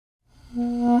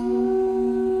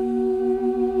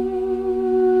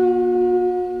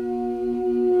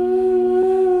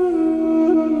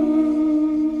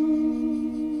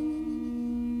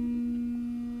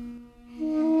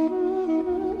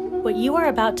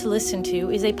about to listen to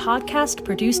is a podcast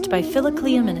produced by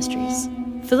Philokalia Ministries.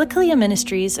 Philokalia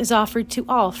Ministries is offered to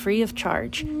all free of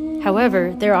charge.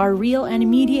 However, there are real and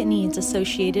immediate needs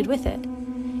associated with it.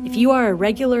 If you are a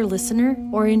regular listener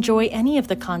or enjoy any of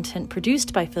the content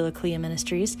produced by Philokalia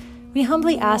Ministries, we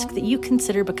humbly ask that you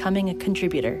consider becoming a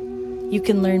contributor. You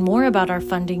can learn more about our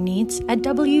funding needs at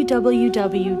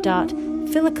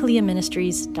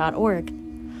www.philokaliaministries.org.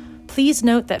 Please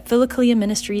note that Philokalia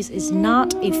Ministries is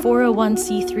not a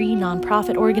 401c3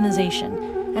 nonprofit organization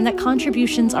and that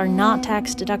contributions are not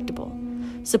tax deductible.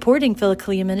 Supporting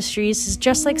Philokalia Ministries is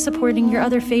just like supporting your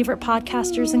other favorite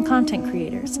podcasters and content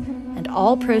creators, and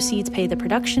all proceeds pay the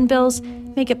production bills,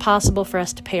 make it possible for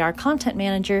us to pay our content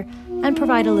manager, and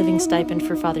provide a living stipend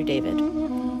for Father David.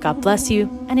 God bless you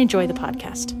and enjoy the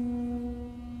podcast.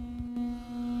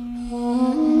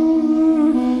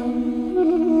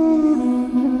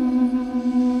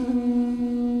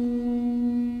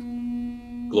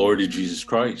 Glory to Jesus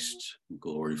Christ,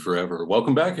 glory forever.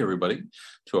 Welcome back, everybody,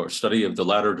 to our study of the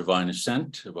Latter Divine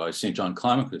Ascent by St. John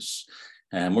Climacus.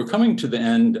 And we're coming to the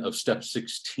end of step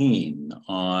 16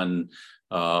 on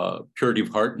purity of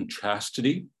heart and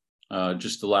chastity,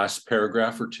 just the last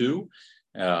paragraph or two.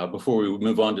 Before we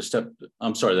move on to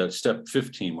that's step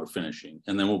 15 we're finishing.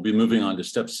 And then we'll be moving on to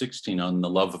step 16 on the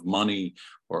love of money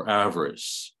or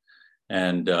avarice.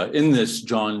 And in this,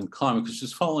 John Climacus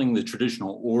is following the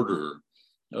traditional order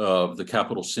of the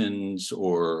capital sins,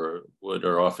 or what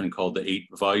are often called the 8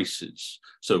 vices.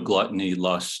 So gluttony,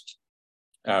 lust,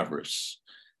 avarice.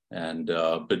 And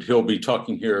but he'll be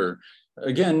talking here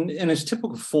again in his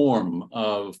typical form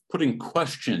of putting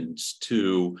questions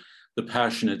to the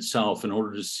passion itself in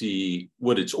order to see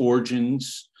what its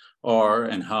origins are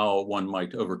and how one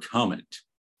might overcome it.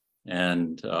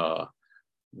 And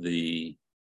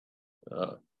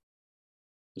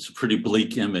it's a pretty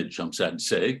bleak image, I'm sad to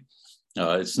say.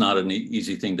 It's not an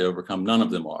easy thing to overcome. None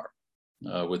of them are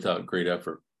without great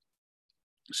effort.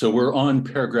 So we're on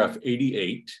paragraph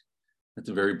 88 at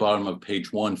the very bottom of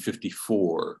page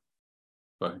 154,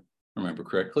 if I remember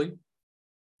correctly.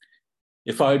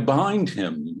 If I bind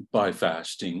him by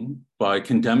fasting, by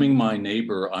condemning my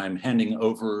neighbor, I am handed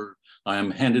over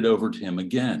to him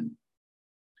again.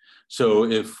 So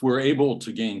if we're able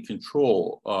to gain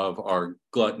control of our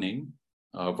gluttony,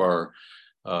 of our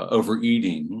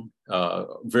overeating,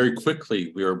 very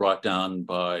quickly we are brought down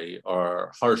by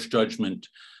our harsh judgment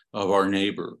of our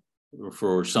neighbor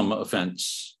for some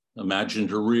offense,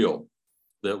 imagined or real,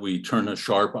 that we turn a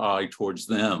sharp eye towards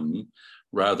them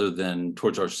rather than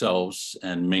towards ourselves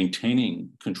and maintaining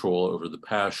control over the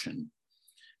passion.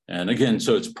 And again,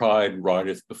 so it's pride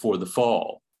rideth before the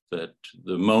fall, that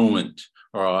the moment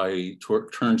our eye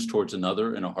turns towards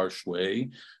another in a harsh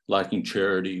way, lacking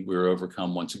charity, we're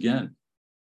overcome once again.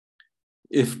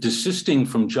 If desisting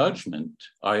from judgment,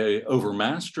 I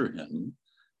overmaster him,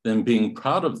 then being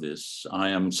proud of this, I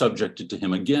am subjected to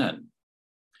him again.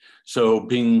 So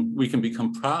we can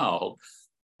become proud,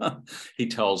 he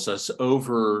tells us,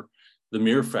 over the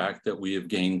mere fact that we have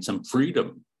gained some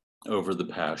freedom over the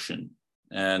passion.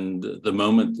 And the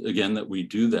moment, again, that we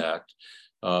do that,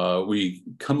 we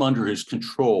come under his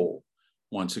control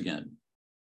once again.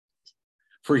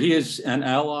 For he is an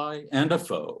ally and a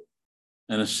foe,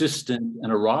 an assistant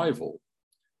and a rival,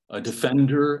 a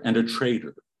defender and a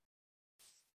traitor.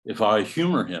 If I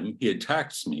humor him, he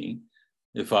attacks me.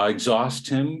 If I exhaust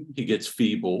him, he gets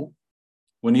feeble.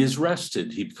 When he is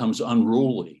rested, he becomes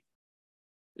unruly.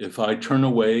 If I turn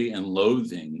away in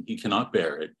loathing, he cannot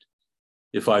bear it.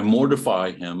 If I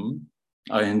mortify him,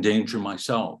 I endanger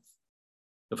myself.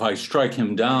 If I strike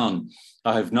him down,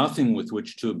 I have nothing with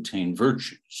which to obtain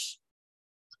virtues.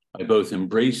 I both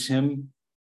embrace him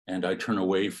and I turn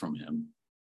away from him.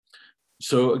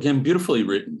 So again, beautifully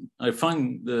written. I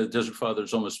find the Desert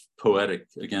Fathers almost poetic,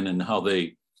 again, in how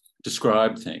they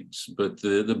describe things. But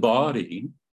the body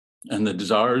and the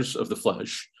desires of the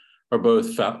flesh are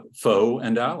both foe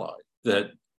and ally,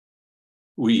 that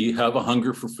we have a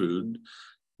hunger for food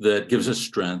that gives us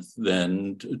strength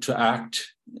then to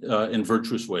act in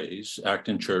virtuous ways, act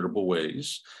in charitable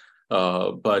ways.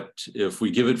 But if we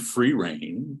give it free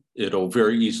rein, it'll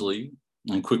very easily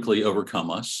and quickly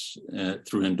overcome us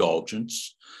through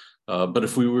indulgence. But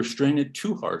if we restrain it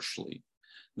too harshly,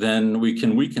 then we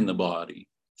can weaken the body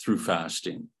through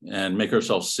fasting and make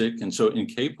ourselves sick and so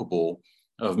incapable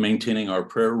of maintaining our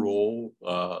prayer role,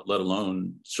 let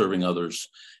alone serving others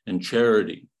in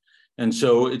charity. And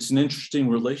so it's an interesting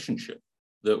relationship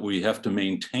that we have to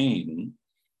maintain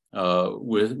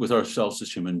with ourselves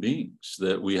as human beings,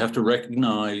 that we have to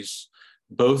recognize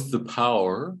both the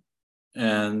power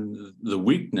and the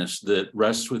weakness that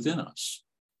rests within us.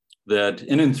 that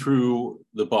in and through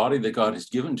the body that God has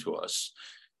given to us,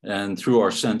 and through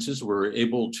our senses, we're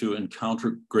able to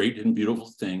encounter great and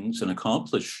beautiful things and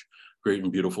accomplish great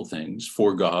and beautiful things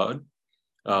for God.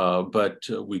 But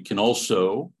we can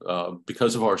also,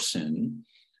 because of our sin,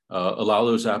 allow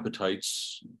those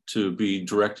appetites to be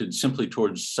directed simply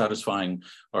towards satisfying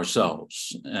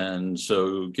ourselves. And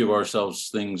so give ourselves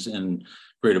things in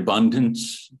great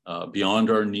abundance,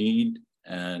 beyond our need,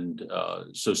 and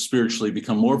so spiritually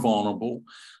become more vulnerable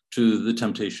to the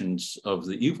temptations of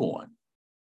the evil one.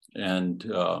 And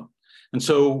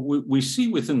so we see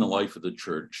within the life of the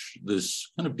church this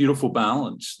kind of beautiful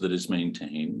balance that is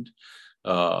maintained,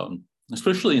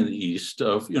 especially in the East,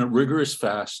 of rigorous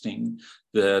fasting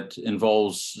that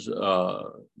involves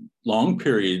long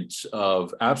periods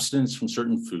of abstinence from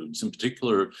certain foods, in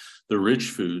particular the rich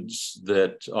foods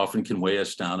that often can weigh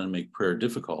us down and make prayer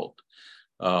difficult,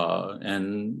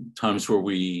 and times where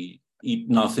we eat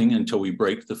nothing until we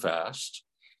break the fast.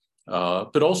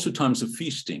 But also times of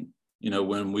feasting,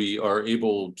 when we are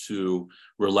able to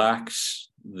relax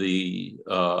the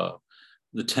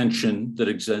tension that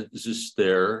exists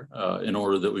there, in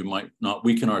order that we might not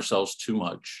weaken ourselves too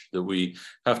much, that we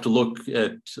have to look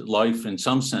at life in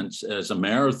some sense as a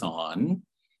marathon,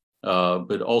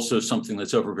 but also something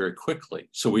that's over very quickly.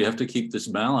 So we have to keep this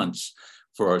balance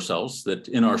for ourselves, that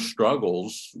in our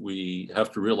struggles, we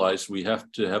have to realize we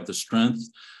have to have the strength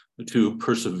to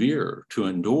persevere, to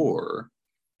endure,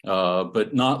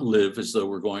 but not live as though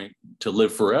we're going to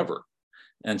live forever.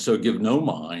 And so give no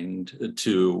mind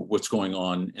to what's going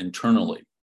on internally.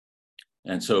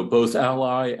 And so both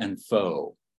ally and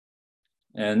foe.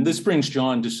 And this brings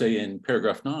John to say in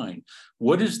paragraph 9,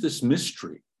 what is this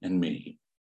mystery in me?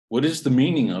 What is the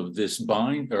meaning of this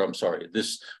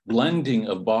this blending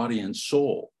of body and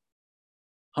soul?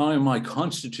 How am I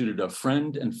constituted a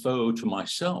friend and foe to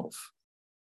myself?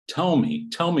 Tell me,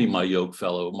 my yoke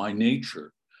fellow, my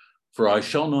nature, for I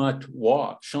shall not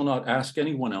ask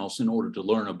anyone else in order to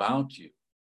learn about you.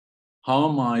 How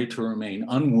am I to remain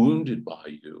unwounded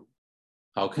by you?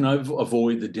 How can I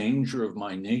avoid the danger of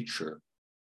my nature?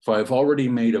 For I have already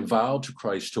made a vow to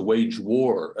Christ to wage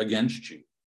war against you.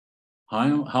 How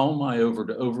am I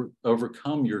to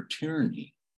overcome your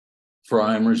tyranny? For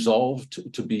I am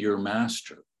resolved to be your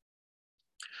master.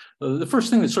 The first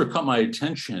thing that sort of caught my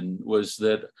attention was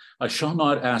that I shall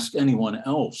not ask anyone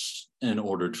else in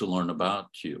order to learn about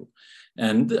you.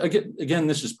 And again,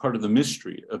 this is part of the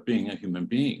mystery of being a human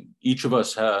being. Each of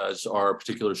us has our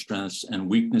particular strengths and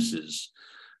weaknesses,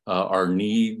 our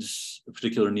needs,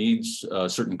 particular needs,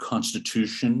 certain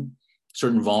constitution,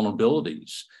 certain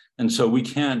vulnerabilities. And so we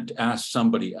can't ask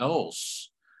somebody else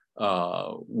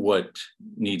what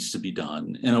needs to be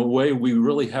done. In a way, we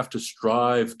really have to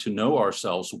strive to know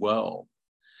ourselves well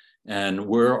and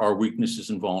where our weaknesses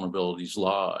and vulnerabilities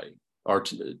lie, our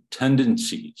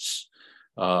tendencies,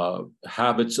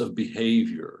 habits of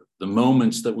behavior, the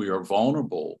moments that we are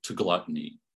vulnerable to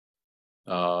gluttony,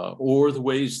 or the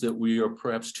ways that we are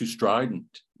perhaps too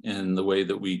strident in the way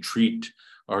that we treat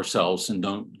ourselves and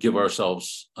don't give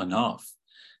ourselves enough.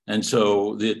 And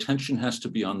so the attention has to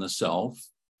be on the self,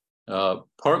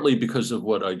 partly because of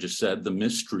what I just said, the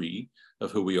mystery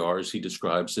of who we are as he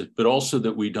describes it, but also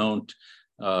that we don't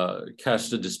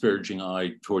cast a disparaging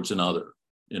eye towards another.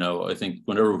 I think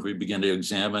whenever we begin to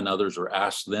examine others or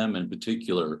ask them in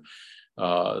particular,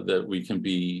 that we can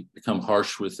become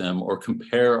harsh with them or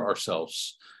compare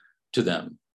ourselves to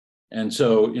them. And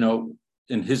so,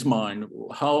 in his mind,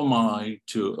 how am I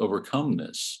to overcome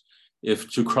this?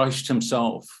 If to Christ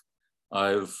himself,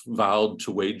 I've vowed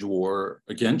to wage war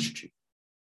against you,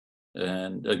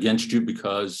 and against you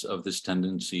because of this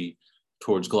tendency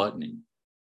towards gluttony.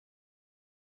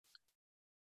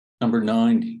 Number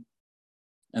 90,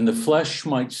 and the flesh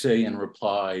might say in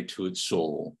reply to its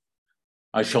soul,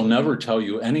 I shall never tell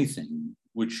you anything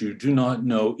which you do not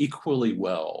know equally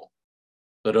well,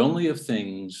 but only of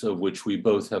things of which we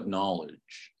both have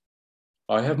knowledge.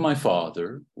 I have my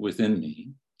Father within me,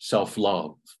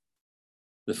 self-love.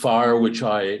 The fire which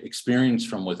I experience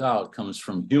from without comes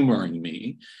from humoring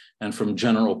me and from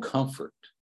general comfort.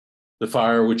 The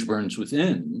fire which burns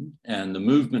within and the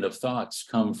movement of thoughts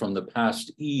come from the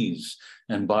past ease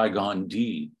and bygone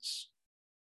deeds.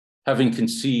 Having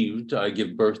conceived, I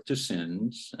give birth to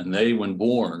sins, and they, when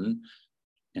born,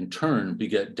 in turn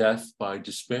beget death by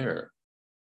despair.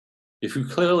 If you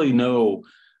clearly know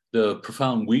the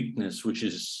profound weakness which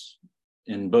is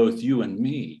in both you and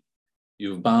me,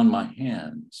 you have bound my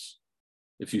hands.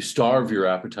 If you starve your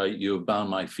appetite, you have bound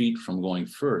my feet from going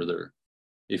further.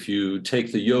 If you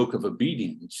take the yoke of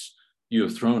obedience, you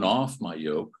have thrown off my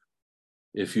yoke.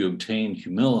 If you obtain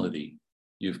humility,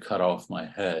 you've cut off my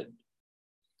head.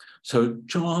 So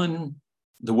John,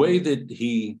 the way that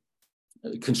he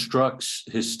constructs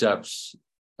his steps,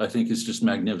 I think is just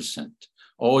magnificent.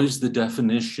 Always the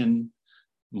definition,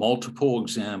 multiple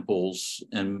examples,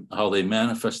 and how they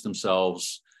manifest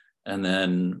themselves, and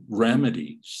then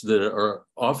remedies that are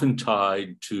often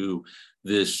tied to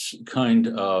this kind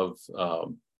of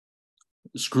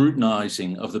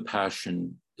scrutinizing of the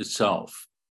passion itself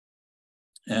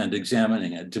and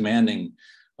examining it, demanding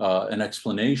an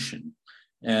explanation.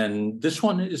 And this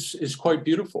one is quite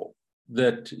beautiful,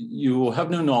 that you will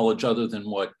have no knowledge other than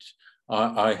what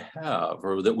I have,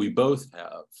 or that we both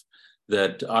have,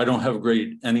 that I don't have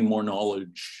any more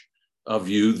knowledge of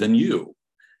you than you,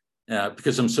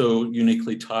 because I'm so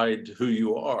uniquely tied to who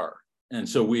you are. And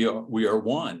so we are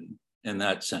one in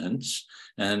that sense.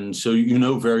 And so you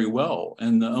know very well.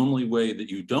 And the only way that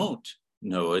you don't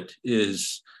know it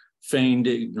is feigned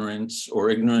ignorance,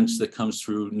 or ignorance that comes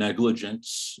through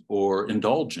negligence or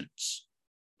indulgence.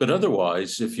 But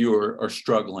otherwise, if you are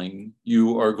struggling,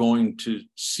 you are going to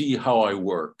see how I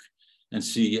work and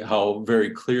see how very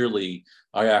clearly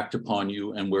I act upon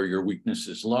you and where your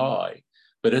weaknesses lie.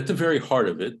 But at the very heart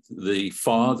of it, the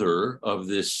father of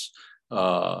this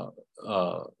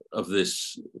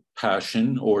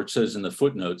passion, or it says in the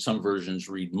footnote, some versions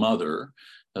read mother,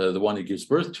 the one who gives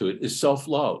birth to it, is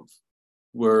self-love,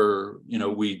 where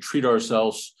we treat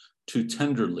ourselves too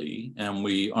tenderly and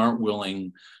we aren't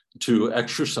willing to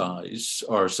exercise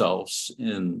ourselves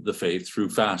in the faith through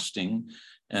fasting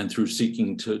and through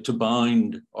seeking to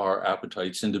bind our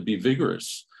appetites and to be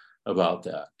vigorous about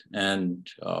that. And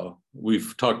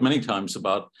we've talked many times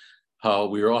about how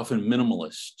we are often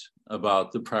minimalist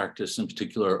about the practice in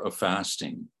particular of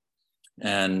fasting,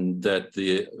 and that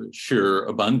the sheer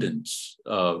abundance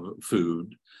of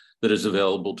food that is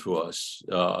available to us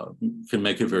can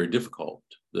make it very difficult.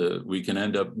 We can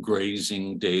end up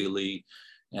grazing daily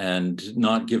and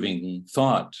not giving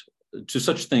thought to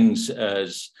such things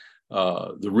as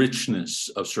the richness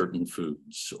of certain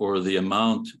foods, or the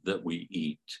amount that we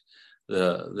eat,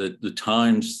 the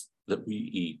times that we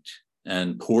eat,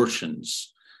 and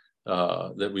portions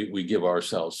that we give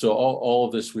ourselves. So all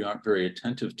of this we aren't very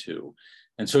attentive to.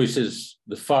 And so he says,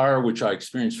 the fire which I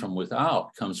experience from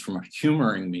without comes from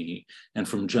humoring me and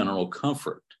from general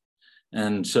comfort.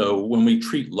 And so when we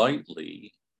treat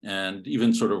lightly and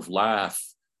even sort of laugh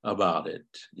about it,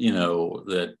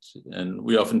 and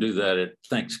we often do that at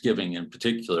Thanksgiving in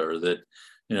particular, that,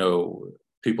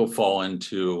 people fall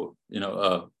into,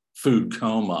 a food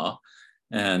coma,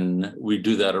 and we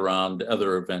do that around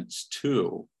other events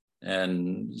too,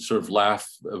 and sort of laugh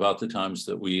about the times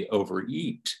that we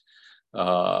overeat.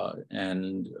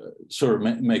 And sort of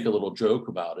make a little joke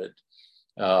about it.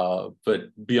 But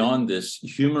beyond this,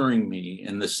 humoring me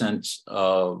in the sense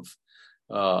of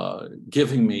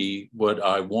giving me what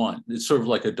I want. It's sort of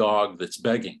like a dog that's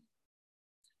begging.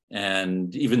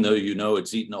 And even though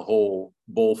it's eaten a whole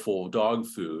bowl full of dog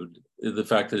food, the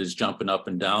fact that it's jumping up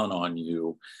and down on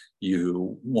you,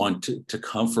 you want to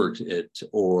comfort it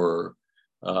or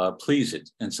please it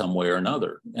in some way or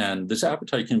another. And this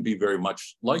appetite can be very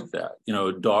much like that.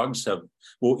 Dogs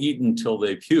will eat until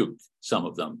they puke, some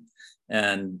of them.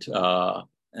 And our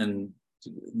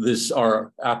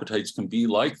appetites can be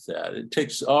like that. It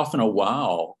takes often a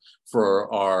while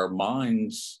for our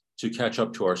minds to catch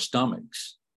up to our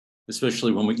stomachs,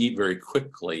 especially when we eat very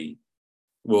quickly.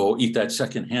 We'll eat that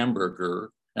second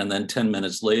hamburger and then 10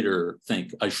 minutes later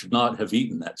think, I should not have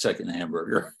eaten that second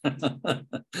hamburger,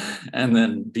 and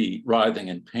then be writhing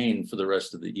in pain for the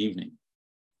rest of the evening.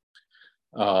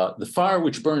 The fire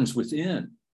which burns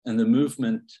within and the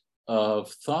movement of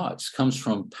thoughts comes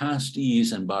from past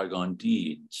ease and bygone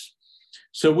deeds.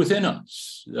 So within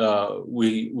us,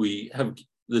 we have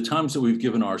the times that we've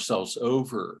given ourselves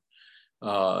over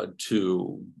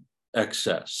to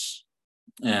excess,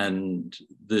 and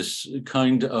this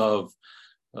kind of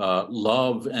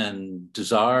love and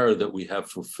desire that we have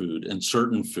for food and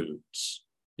certain foods,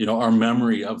 our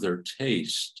memory of their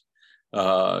taste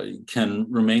can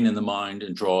remain in the mind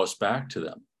and draw us back to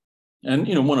them. And,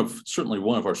 certainly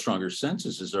one of our stronger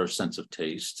senses is our sense of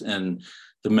taste, and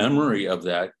the memory of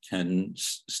that can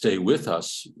stay with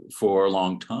us for a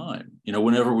long time.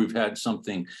 Whenever we've had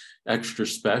something extra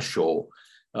special,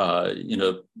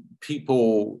 there's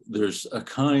a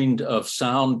kind of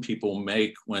sound people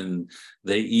make when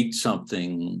they eat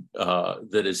something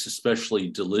that is especially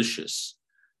delicious.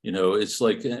 It's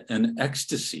like an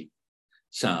ecstasy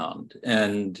sound.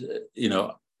 And,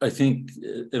 I think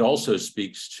it also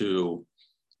speaks to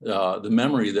the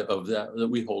memory of that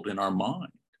we hold in our mind.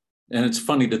 And it's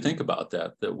funny to think about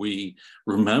that we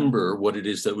remember what it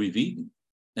is that we've eaten.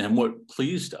 and what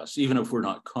pleased us, even if we're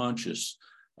not conscious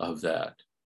of that.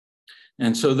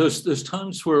 And so those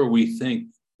times where we think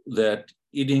that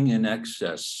eating in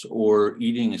excess or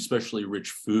eating especially rich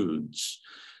foods,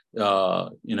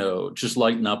 just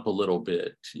lighten up a little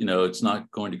bit, it's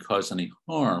not going to cause any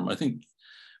harm. I think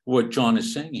what John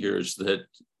is saying here is that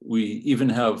we even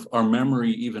have, our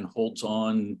memory even holds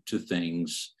on to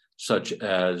things such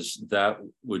as that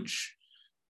which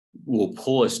will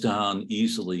pull us down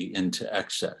easily into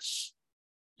excess.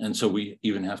 And so we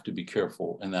even have to be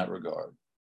careful in that regard.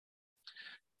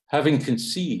 Having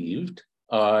conceived,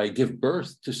 I give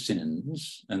birth to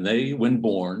sins, and they, when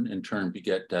born, in turn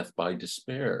beget death by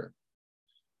despair.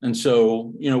 And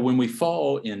so, when we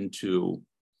fall into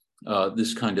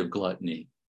this kind of gluttony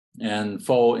and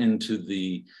fall into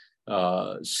the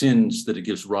sins that it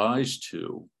gives rise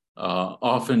to,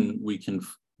 often we can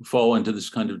fall into this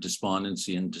kind of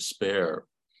despondency and despair,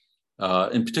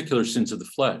 in particular sins of the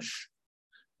flesh,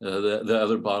 the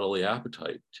other bodily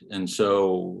appetite. And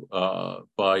so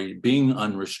by being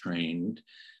unrestrained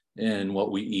in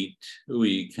what we eat,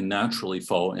 we can naturally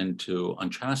fall into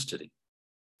unchastity.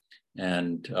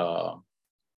 And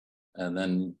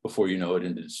then before you know it,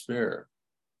 into despair.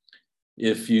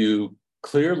 If you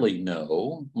clearly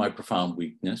know my profound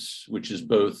weakness, which is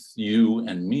both you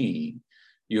and me,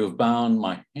 you have bound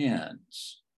my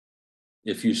hands.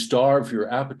 If you starve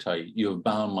your appetite, you have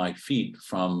bound my feet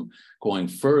from going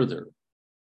further.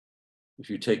 If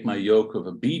you take my yoke of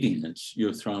obedience, you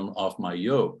have thrown off my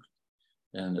yoke,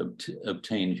 and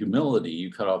obtain humility,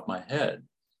 you cut off my head.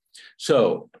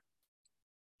 So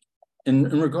in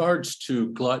regards to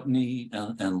gluttony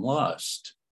and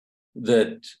lust,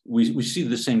 that we see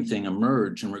the same thing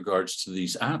emerge in regards to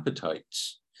these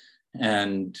appetites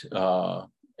and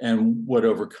what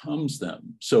overcomes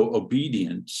them. So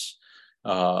obedience,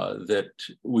 that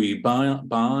we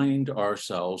bind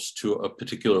ourselves to a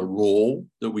particular role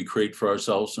that we create for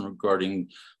ourselves in regarding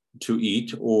to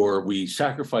eat, or we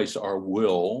sacrifice our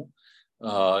will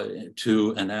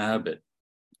to an abbot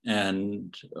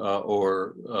and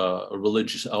or a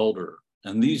religious elder.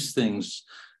 And these things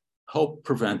help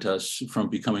prevent us from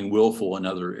becoming willful in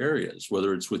other areas,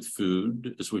 whether it's with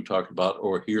food, as we talked about,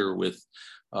 or here with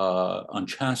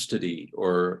unchastity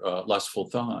or lustful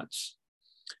thoughts.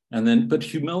 And then, but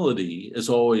humility is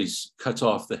always cuts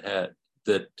off the head,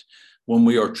 that when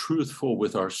we are truthful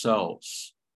with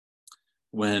ourselves,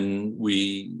 when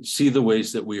we see the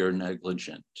ways that we are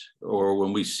negligent, or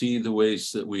when we see the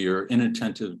ways that we are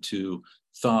inattentive to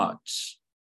thoughts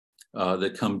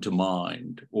that come to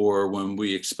mind, or when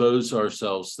we expose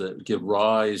ourselves that give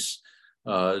rise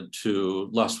to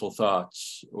lustful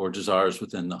thoughts or desires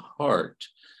within the heart,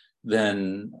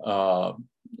 then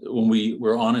when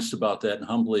we're honest about that and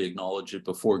humbly acknowledge it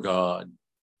before God,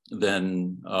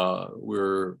 then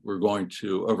we're going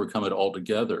to overcome it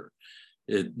altogether.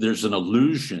 There's an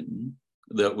illusion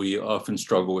that we often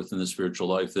struggle with in the spiritual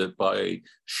life, that by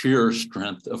sheer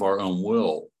strength of our own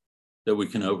will, that we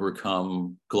can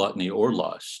overcome gluttony or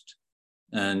lust.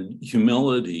 And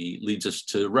humility leads us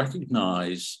to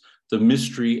recognize the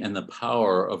mystery and the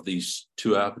power of these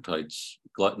two appetites,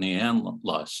 gluttony and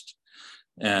lust.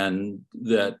 And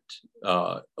that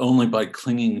only by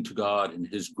clinging to God and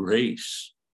his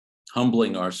grace,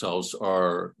 humbling ourselves,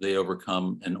 are they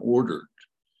overcome and ordered.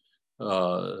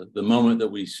 The moment that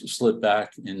we slip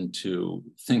back into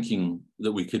thinking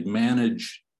that we could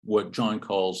manage what John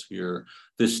calls here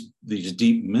these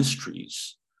deep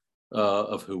mysteries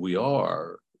of who we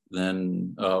are,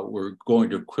 then we're going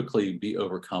to quickly be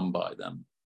overcome by them.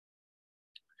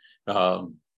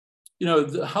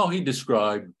 How he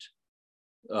described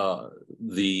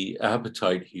the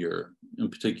appetite here, in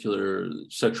particular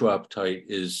sexual appetite,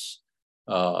 is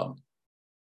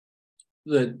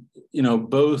that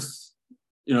both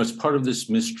it's part of this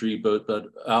mystery, both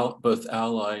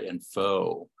ally and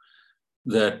foe,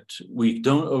 that we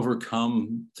don't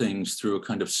overcome things through a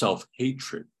kind of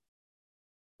self-hatred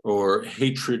or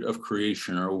hatred of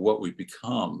creation or what we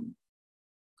become.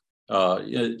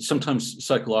 Sometimes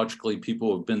psychologically,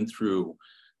 people have been through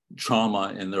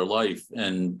trauma in their life,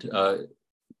 and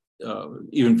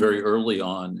even very early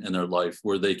on in their life,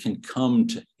 where they can come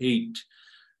to hate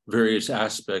various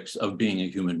aspects of being a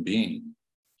human being,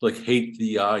 like hate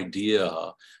the idea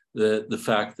that the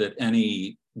fact that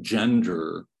any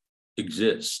gender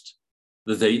exists,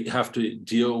 that they have to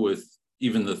deal with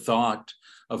even the thought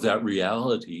of that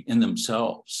reality in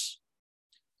themselves.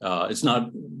 It's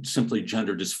not simply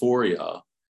gender dysphoria,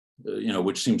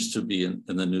 which seems to be in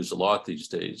the news a lot these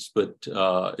days, but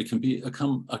it can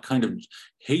become a kind of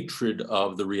hatred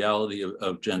of the reality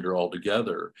of gender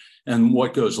altogether and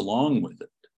what goes along with it.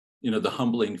 the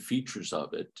humbling features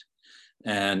of it.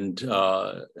 And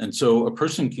so a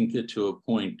person can get to a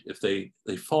point, if they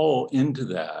fall into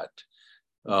that,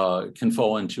 can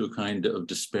fall into a kind of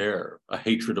despair, a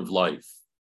hatred of life,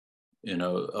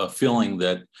 a feeling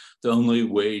that the only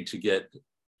way to get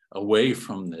away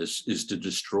from this is to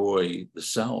destroy the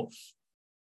self.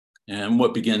 And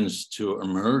what begins to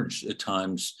emerge at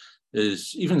times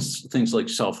is even things like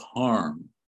self-harm,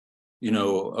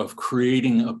 of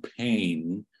creating a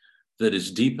pain that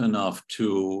is deep enough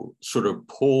to sort of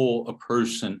pull a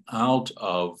person out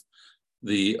of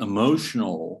the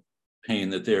emotional pain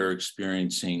that they're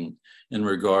experiencing in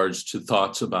regards to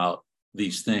thoughts about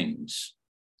these things.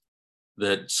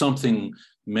 That something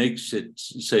makes it,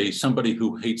 say, somebody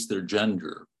who hates their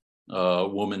gender, a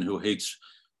woman who hates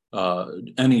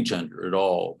any gender at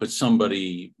all, but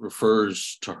somebody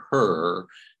refers to her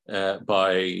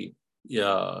by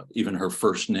even her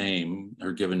first name,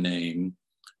 her given name,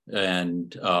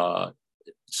 and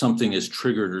something is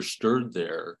triggered or stirred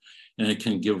there, and it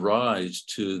can give rise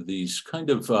to these kind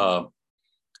of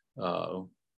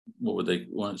what would they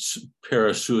want,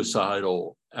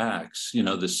 parasuicidal acts,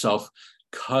 the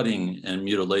self-cutting and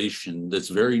mutilation that's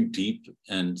very deep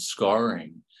and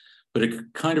scarring, but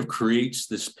it kind of creates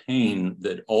this pain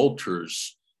that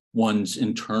alters one's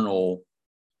internal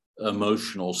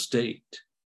emotional state.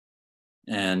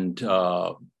 And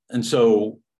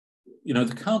so,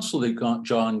 the counsel that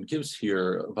John gives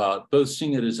here about both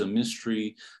seeing it as a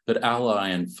mystery, but ally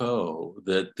and foe,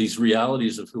 that these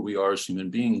realities of who we are as human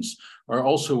beings are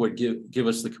also what give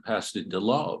us the capacity to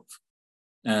love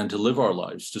and to live our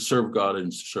lives, to serve God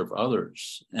and to serve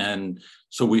others. And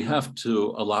so we have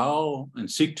to allow and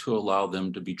seek to allow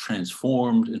them to be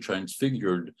transformed and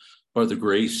transfigured by the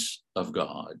grace of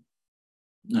God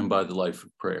and by the life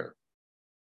of prayer.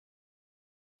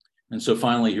 And so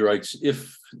finally, he writes,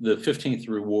 if the 15th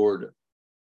reward,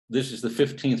 this is the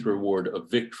 15th reward of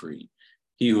victory,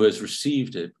 he who has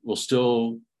received it will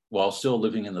still, while still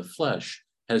living in the flesh,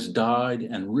 has died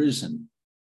and risen,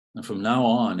 and from now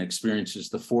on experiences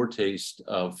the foretaste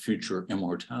of future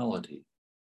immortality.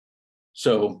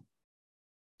 So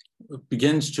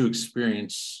begins to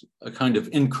experience a kind of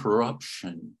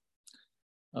incorruption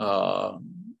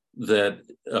that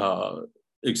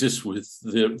exists with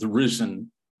the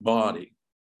risen body,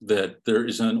 that there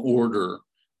is an order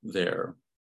there,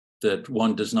 that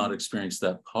one does not experience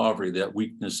that poverty, that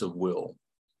weakness of will.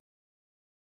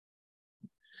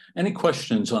 Any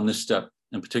questions on this step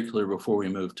in particular before we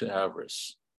move to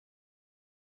avarice?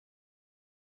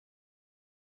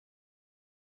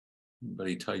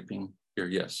 Anybody typing here?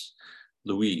 Yes.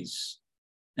 Louise.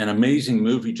 An amazing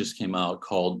movie just came out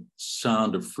called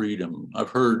Sound of Freedom. I've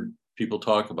heard people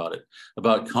talk about it,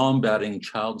 about combating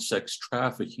child sex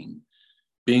trafficking.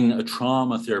 Being a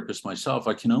trauma therapist myself,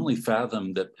 I can only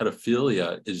fathom that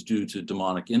pedophilia is due to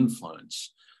demonic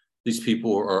influence. These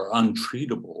people are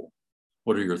untreatable.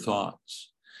 What are your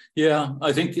thoughts? Yeah,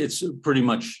 I think it's pretty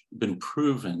much been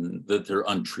proven that they're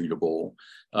untreatable,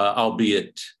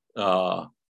 albeit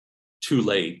too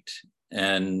late.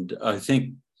 And I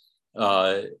think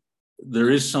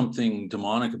there is something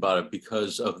demonic about it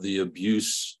because of the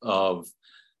abuse of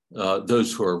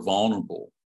those who are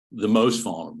vulnerable, the most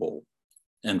vulnerable,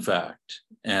 in fact,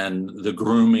 and the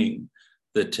grooming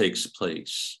that takes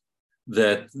place,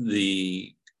 that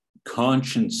the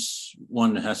conscience,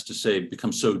 one has to say,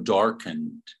 becomes so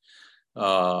darkened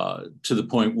to the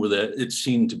point where that it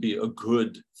seemed to be a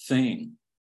good thing,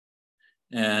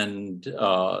 and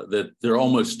that they're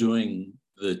almost doing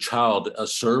the child a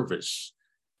service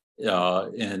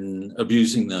in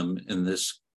abusing them in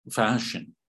this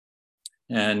fashion.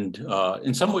 And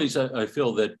in some ways, I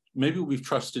feel that maybe we've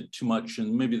trusted too much,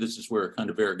 and maybe this is where kind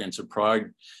of arrogance and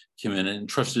pride came in, and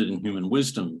trusted in human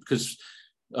wisdom, because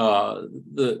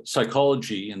the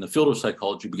psychology and the field of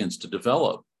psychology begins to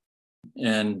develop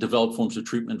forms of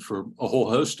treatment for a whole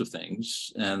host of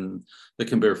things, and that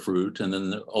can bear fruit. And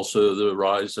then also the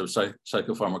rise of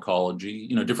psychopharmacology,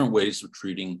 different ways of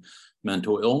treating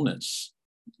mental illness.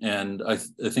 And I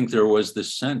think there was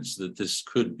this sense that this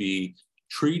could be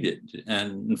treated.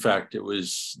 And in fact, it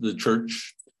was the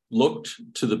church looked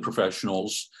to the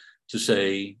professionals to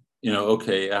say,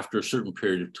 okay, after a certain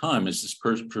period of time, is this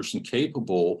person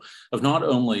capable of not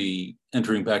only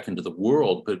entering back into the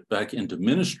world, but back into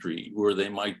ministry, where they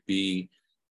might be,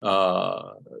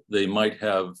 they might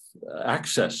have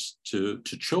access to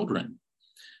children.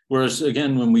 Whereas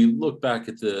again, when we look back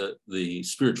at the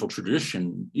spiritual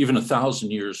tradition, even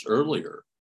 1,000 years earlier,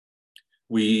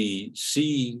 we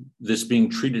see this being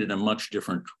treated in a much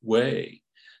different way,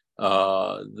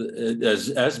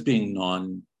 as being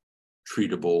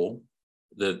non-treatable,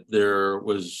 that there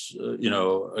was,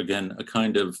 again, a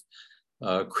kind of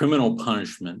criminal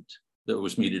punishment that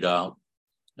was meted out,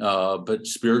 but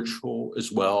spiritual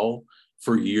as well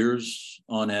for years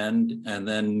on end, and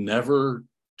then never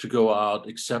to go out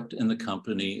except in the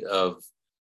company of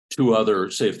two other,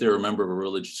 say if they're a member of a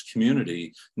religious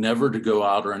community, never to go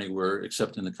out or anywhere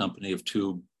except in the company of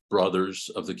two brothers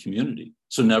of the community.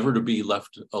 So never to be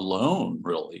left alone,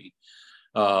 really,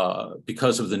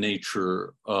 because of the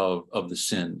nature of the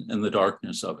sin and the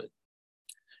darkness of it.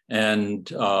 And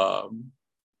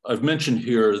I've mentioned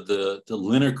here the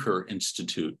Lineker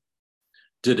Institute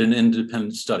did an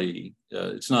independent study.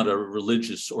 It's not a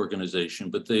religious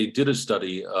organization, but they did a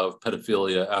study of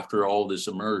pedophilia after all this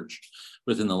emerged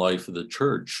within the life of the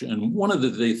church. And one of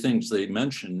the things they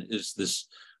mention is this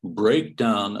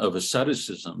breakdown of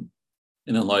asceticism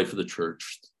in the life of the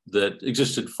church that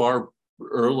existed far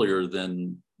earlier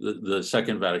than the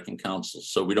Second Vatican Council.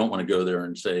 So we don't want to go there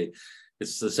and say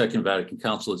it's the Second Vatican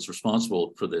Council that's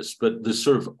responsible for this, but this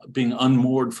sort of being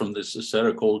unmoored from this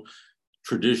ascetical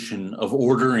tradition of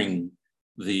ordering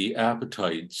the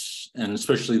appetites, and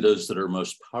especially those that are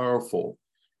most powerful.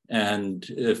 And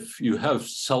if you have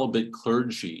celibate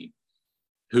clergy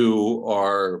who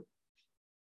are,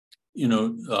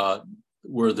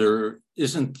 where there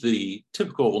isn't the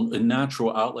typical and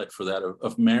natural outlet for that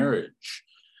of marriage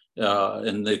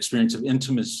and the experience of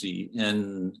intimacy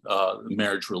in the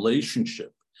marriage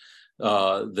relationship,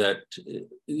 that,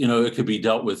 it could be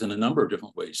dealt with in a number of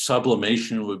different ways.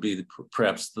 Sublimation would be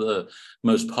perhaps the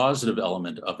most positive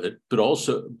element of it,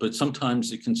 but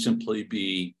sometimes it can simply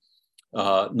be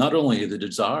not only the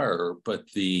desire, but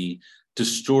the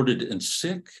distorted and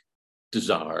sick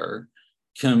desire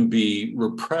can be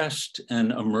repressed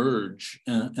and emerge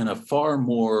in a far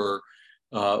more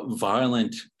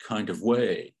violent kind of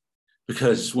way.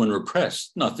 Because when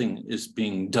repressed, nothing is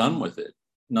being done with it,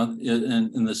 not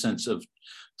in the sense of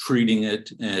treating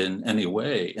it in any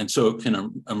way. And so it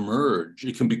can emerge.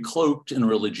 It can be cloaked in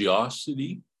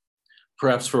religiosity,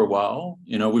 perhaps for a while.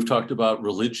 We've talked about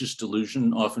religious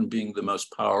delusion often being the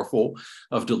most powerful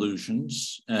of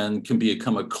delusions and can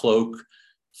become a cloak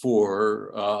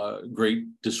for great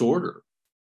disorder.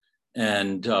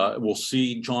 And we'll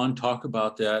see John talk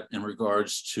about that in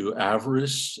regards to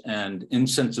avarice and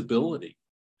insensibility,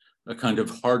 a kind of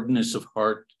hardness of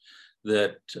heart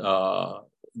that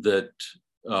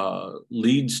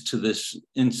leads to this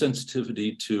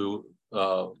insensitivity to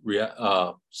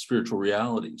spiritual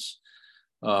realities.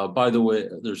 By the way,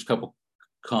 there's a couple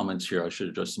comments here. I should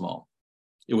address them all.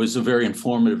 It was a very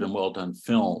informative and well done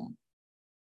film.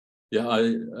 Yeah,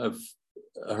 I've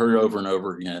heard over and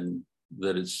over again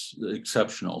that it's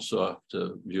exceptional, so I have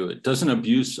to view it. Doesn't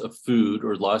abuse of food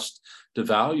or lust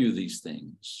devalue these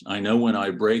things? I know when I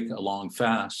break a long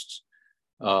fast,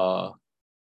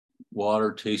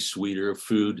 water tastes sweeter,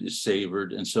 food is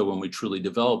savored, and so when we truly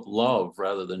develop love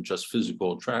rather than just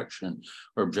physical attraction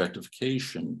or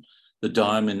objectification, the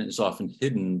diamond is often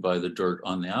hidden by the dirt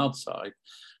on the outside.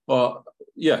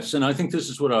 Yes, and I think this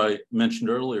is what I mentioned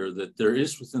earlier, that there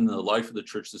is within the life of the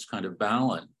church this kind of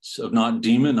balance of not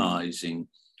demonizing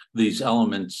these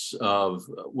elements of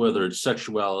whether it's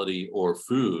sexuality or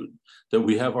food, that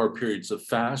we have our periods of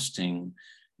fasting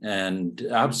and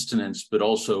abstinence, but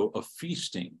also of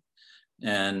feasting.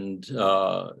 And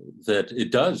that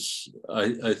it does,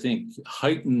 I think,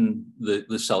 heighten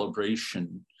the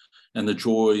celebration and the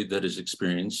joy that is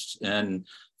experienced. And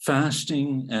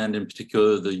fasting, and in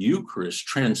particular the Eucharist,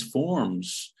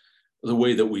 transforms the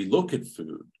way that we look at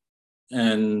food.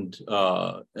 And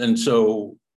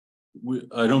so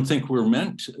I don't think we're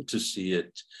meant to see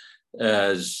it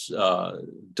as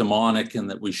demonic and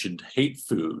that we should hate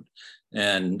food.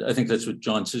 And I think that's what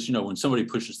John says, when somebody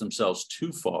pushes themselves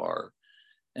too far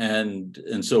and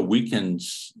so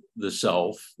weakens the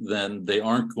self, then they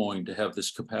aren't going to have this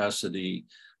capacity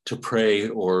to pray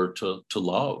or to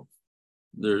love.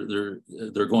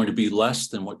 They're going to be less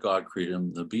than what God created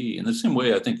them to be. In the same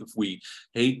way, I think if we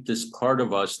hate this part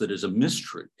of us that is a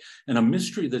mystery, and a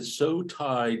mystery that's so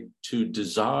tied to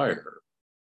desire,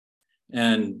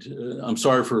 and I'm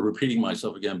sorry for repeating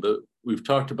myself again, but we've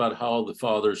talked about how the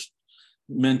fathers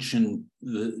mention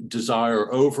the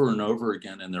desire over and over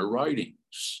again in their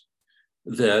writings,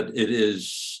 that it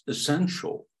is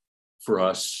essential for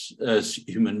us as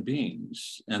human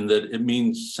beings, and that it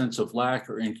means sense of lack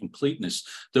or incompleteness,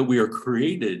 that we are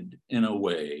created in a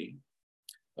way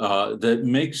that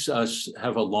makes us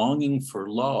have a longing for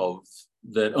love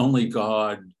that only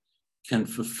God can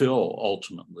fulfill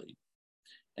ultimately.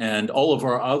 And all of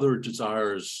our other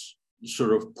desires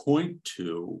sort of point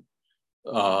to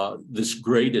this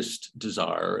greatest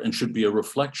desire and should be a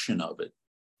reflection of it.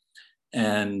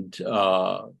 And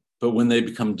but when they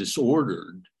become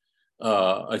disordered,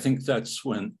 I think that's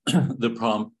when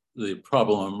the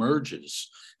problem emerges.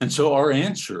 And so our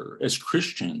answer as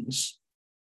Christians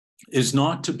is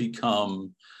not to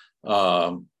become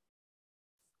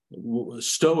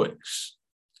Stoics,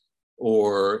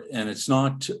 and it's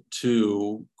not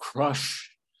to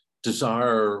crush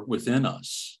desire within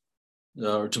us,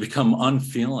 or to become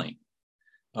unfeeling,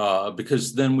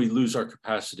 because then we lose our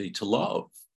capacity to love.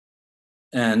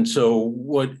 And so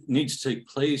what needs to take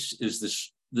place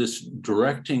is this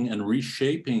directing and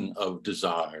reshaping of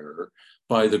desire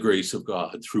by the grace of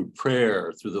God through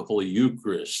prayer, through the Holy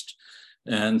Eucharist,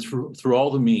 and through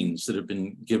all the means that have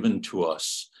been given to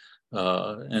us,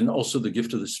 and also the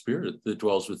gift of the Spirit that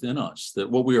dwells within us, that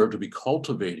what we are to be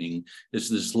cultivating is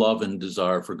this love and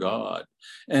desire for God.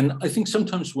 And I think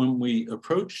sometimes when we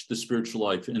approach the spiritual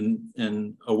life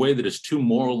in a way that is too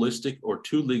moralistic or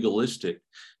too legalistic,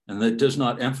 and that does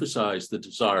not emphasize the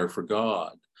desire for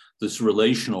God, this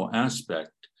relational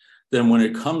aspect, then when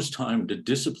it comes time to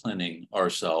disciplining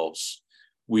ourselves,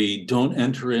 we don't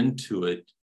enter into it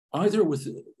either with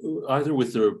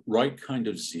the right kind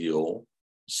of zeal,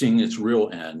 seeing its real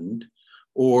end,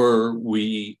 or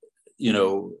we,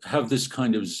 have this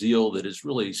kind of zeal that is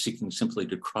really seeking simply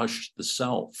to crush the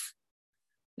self.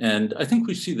 And I think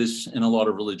we see this in a lot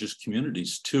of religious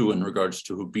communities too, in regards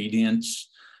to obedience,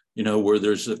 where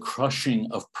there's a crushing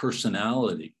of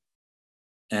personality.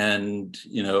 And,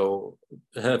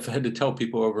 have had to tell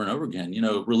people over and over again,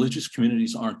 religious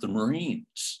communities aren't the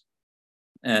Marines.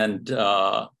 And,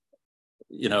 I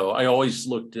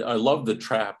love the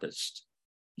Trappist.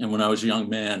 And when I was a young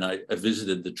man, I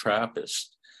visited the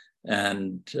Trappist,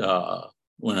 and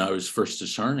when I was first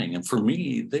discerning, and for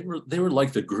me, they were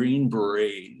like the Green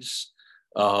Berets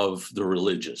of the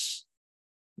religious.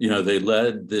 They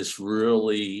led this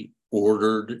really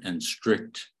ordered and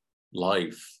strict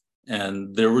life,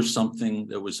 and there was something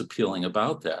that was appealing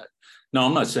about that. Now,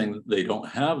 I'm not saying that they don't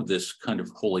have this kind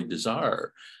of holy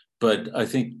desire, but I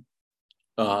think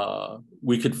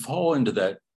we could fall into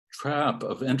that trap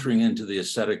of entering into the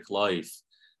ascetic life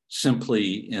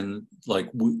simply in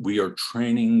we are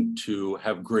training to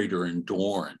have greater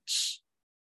endurance.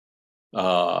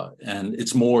 And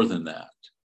it's more than that.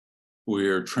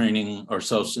 We're training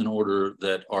ourselves in order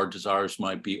that our desires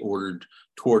might be ordered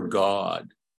toward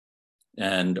God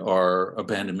and our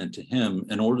abandonment to Him,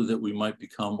 in order that we might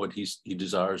become what He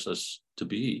desires us to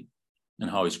be and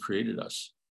how He's created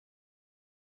us.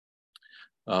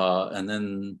 And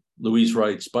then Louise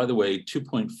writes, by the way,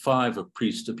 2.5% of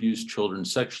priests abuse children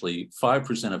sexually,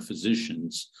 5% of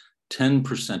physicians,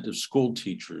 10% of school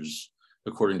teachers,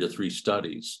 according to 3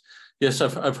 studies. Yes,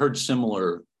 I've heard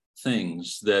similar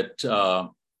things, that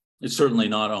it's certainly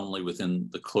not only within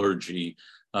the clergy.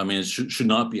 I mean, it should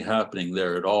not be happening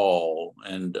there at all.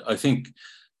 And I think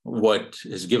what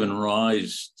has given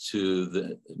rise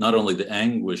to not only the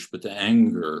anguish, but the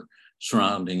anger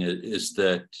surrounding it is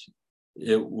that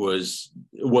it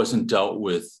wasn't dealt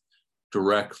with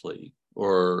directly,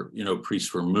 or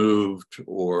priests were moved,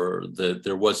 or that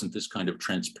there wasn't this kind of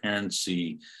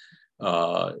transparency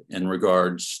in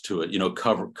regards to it,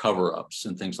 cover-ups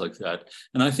and things like that.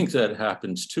 And I think that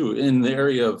happens too in the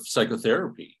area of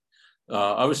psychotherapy.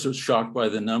 I was so shocked by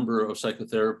the number of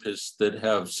psychotherapists that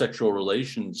have sexual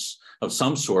relations of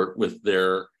some sort with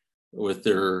their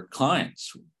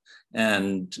clients.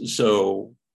 And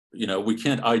so, we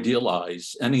can't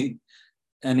idealize any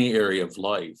area of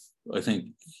life. I think,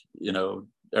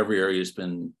 every area has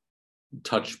been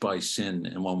touched by sin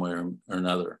in one way or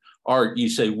another. Art, you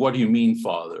say, what do you mean,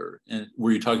 Father? And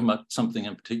were you talking about something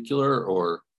in particular,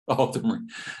 or the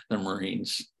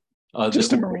Marines?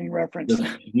 Just a Marine reference.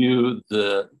 I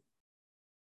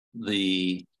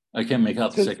can't make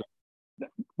out the second.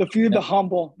 The few, the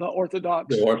humble, the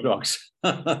Orthodox. The Orthodox.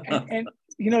 and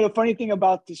the funny thing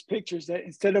about this picture is that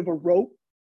instead of a rope,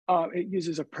 it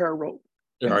uses a prayer rope.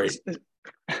 Right.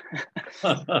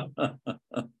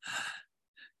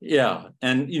 Yeah,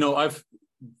 and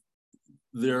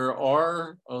there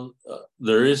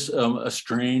is a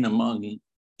strain among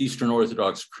Eastern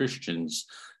Orthodox Christians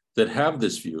that have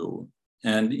this view,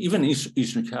 and even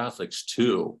Eastern Catholics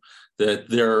too, that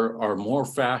there are more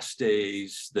fast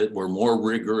days, that we're more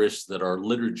rigorous, that our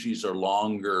liturgies are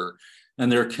longer,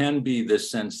 and there can be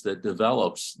this sense that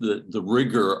develops the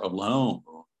rigor alone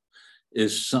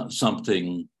is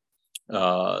something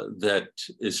that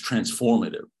is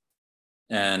transformative.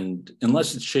 And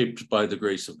unless it's shaped by the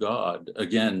grace of God,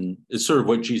 again, it's sort of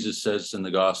what Jesus says in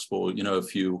the gospel,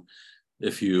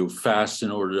 if you fast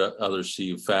in order that others see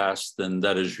you fast, then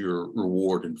that is your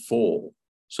reward in full.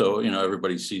 So,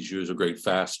 everybody sees you as a great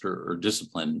faster or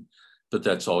disciplined, but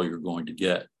that's all you're going to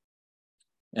get.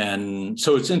 And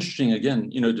so it's interesting, again,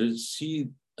 to see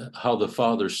how the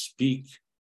fathers speak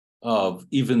of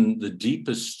even the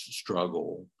deepest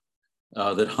struggle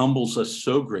that humbles us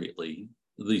so greatly,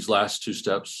 these last two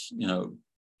steps,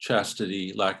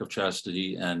 chastity, lack of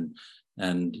chastity, and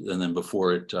then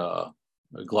before it,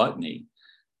 gluttony,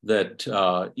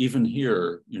 that even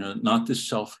here, not this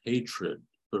self-hatred,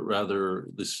 but rather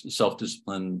this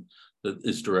self-discipline that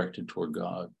is directed toward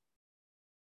God.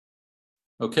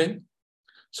 Okay,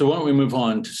 so why don't we move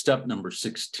on to step number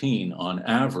 16 on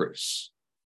avarice.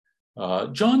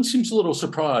 John seems a little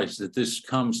surprised that this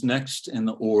comes next in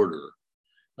the order,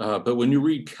 but when you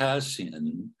read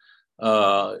Cassian,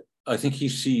 I think he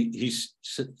thinks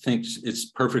it's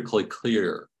perfectly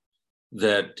clear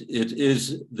that it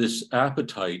is this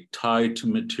appetite tied to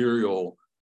material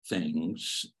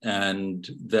things, and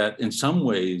that in some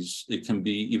ways it can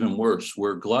be even worse,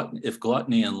 where if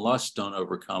gluttony and lust don't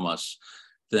overcome us,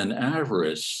 then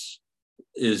avarice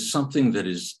is something that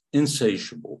is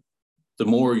insatiable. The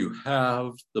more you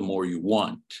have, the more you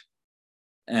want.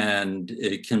 And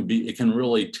it can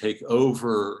really take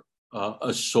over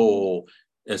a soul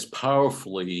as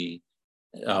powerfully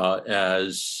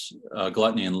as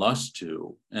gluttony and lust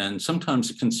do. And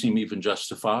sometimes it can seem even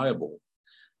justifiable.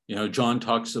 John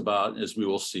talks about, as we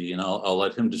will see, and I'll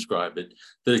let him describe it,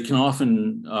 that it can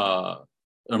often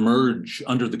emerge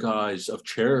under the guise of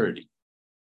charity,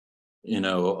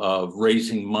 of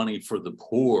raising money for the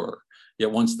poor.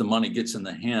 Yet once the money gets in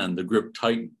the hand, the grip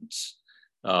tightens,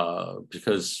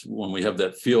 because when we have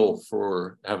that feel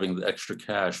for having the extra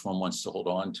cash, one wants to hold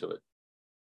on to it.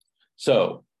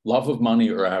 So, love of money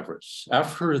or avarice.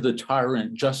 After the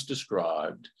tyrant just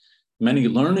described, many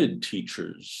learned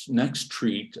teachers next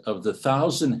treat of the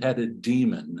thousand-headed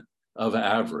demon of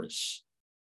avarice,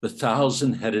 the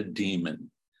thousand-headed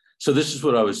demon. So this is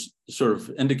what I was sort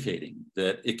of indicating,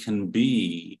 that it can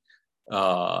be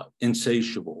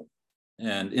insatiable,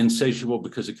 and insatiable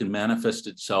because it can manifest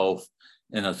itself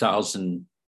in 1,000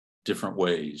 different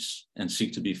ways and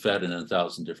seek to be fed in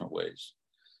 1,000 different ways.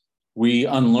 We,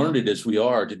 unlearned as we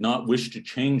are, did not wish to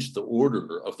change the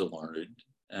order of the learned,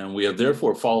 and we have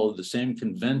therefore followed the same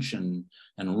convention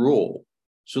and rule.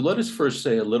 So let us first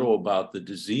say a little about the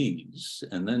disease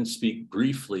and then speak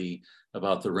briefly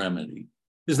about the remedy.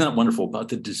 Isn't that wonderful, about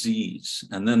the disease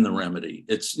and then the remedy?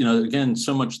 It's, again,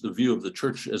 so much the view of the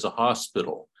church as a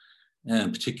hospital,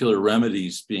 and particular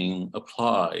remedies being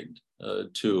applied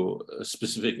to a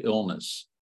specific illness.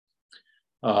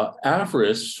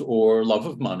 Avarice, or love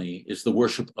of money, is the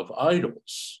worship of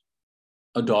idols,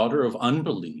 a daughter of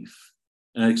unbelief,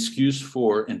 an excuse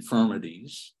for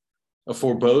infirmities, a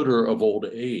foreboding of old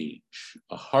age,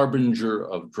 a harbinger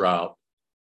of drought,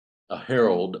 a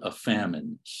herald of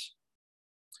famines.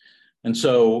 And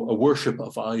so a worship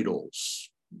of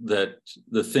idols, that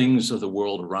the things of the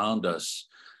world around us,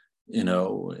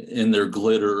 in their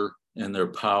glitter and their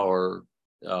power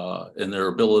and their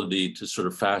ability to sort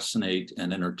of fascinate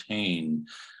and entertain,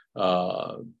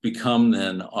 become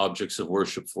then objects of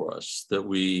worship for us, that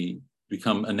we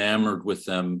become enamored with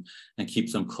them and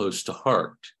keep them close to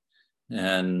heart.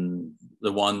 And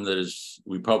the one that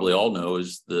we probably all know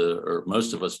or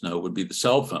most of us know, would be the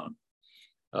cell phone.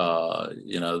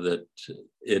 That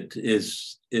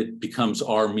it becomes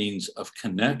our means of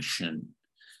connection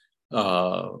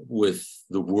with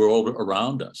the world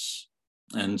around us.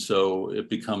 And so it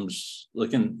becomes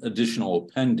like an additional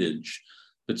appendage,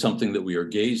 but something that we are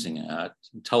gazing at.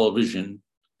 Television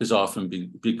is often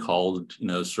be called,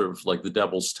 sort of like the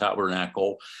devil's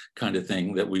tabernacle kind of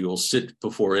thing, that we will sit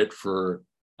before it for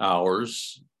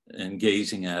hours and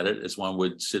gazing at it as one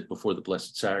would sit before the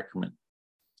Blessed Sacrament.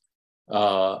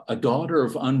 A daughter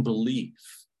of unbelief.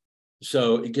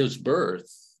 So it gives birth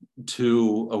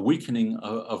to a weakening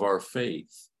of our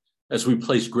faith as we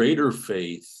place greater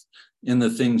faith in the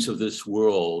things of this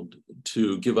world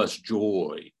to give us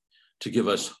joy, to give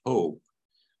us hope.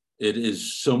 It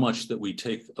is so much that we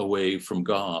take away from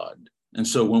God. And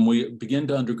so when we begin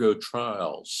to undergo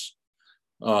trials,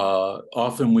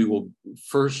 often we will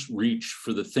first reach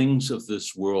for the things of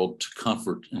this world to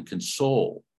comfort and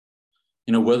console.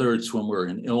 Whether it's when we're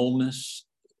in illness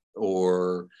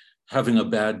or having a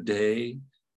bad day,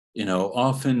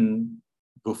 often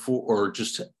before, or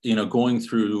just, going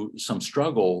through some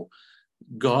struggle,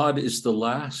 God is the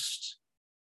last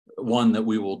one that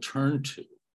we will turn to,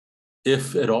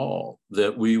 if at all,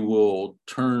 that we will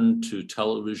turn to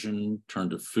television, turn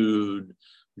to food,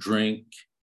 drink,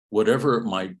 whatever it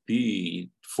might be,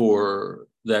 for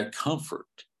that comfort.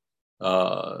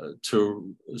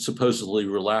 to supposedly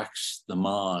relax the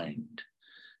mind.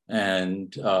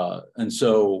 And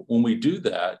so when we do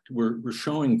that, we're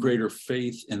showing greater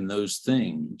faith in those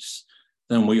things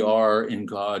than we are in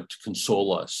God to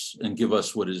console us and give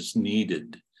us what is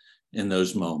needed in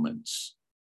those moments.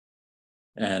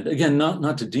 And again,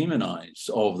 not to demonize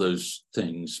all of those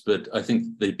things, but I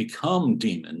think they become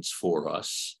demons for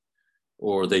us,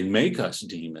 or they make us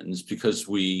demons because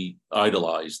we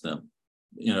idolize them,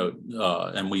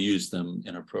 and we use them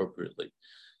inappropriately.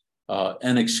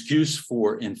 An excuse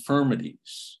for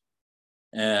infirmities.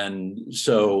 And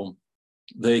so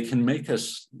they can make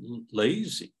us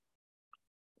lazy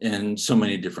in so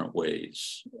many different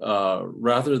ways,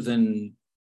 rather than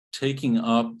taking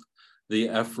up the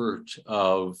effort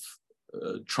of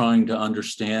trying to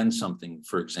understand something.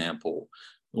 For example,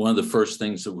 one of the first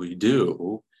things that we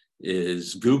do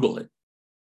is Google it.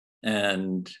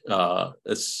 And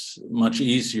it's much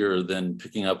easier than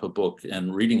picking up a book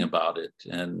and reading about it.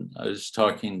 And I was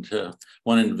talking to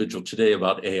one individual today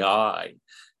about AI,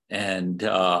 and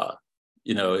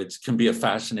it can be a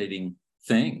fascinating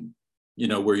thing,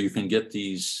 where you can get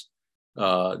these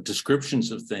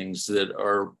descriptions of things that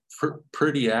are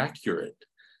pretty accurate,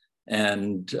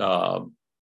 and what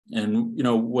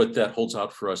that holds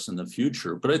out for us in the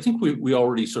future. But I think we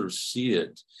already sort of see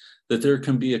it, that there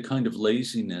can be a kind of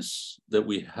laziness that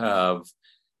we have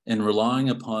in relying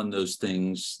upon those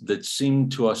things that seem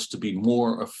to us to be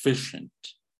more efficient,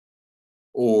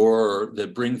 or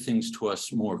that bring things to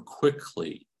us more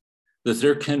quickly, that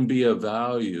there can be a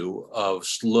value of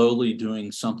slowly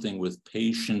doing something with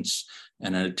patience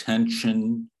and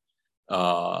attention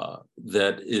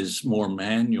that is more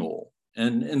manual.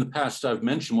 And in the past, I've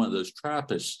mentioned one of those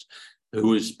Trappists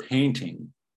who is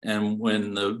painting. And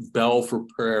when the bell for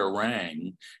prayer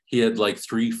rang, he had like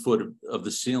 3 foot of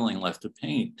the ceiling left to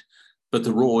paint. But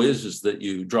the rule is that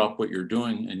you drop what you're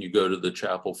doing and you go to the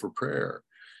chapel for prayer.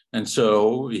 And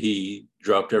so he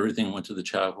dropped everything and went to the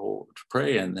chapel to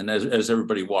pray. And then as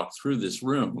everybody walked through this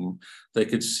room, they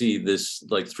could see this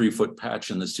like 3 foot patch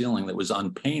in the ceiling that was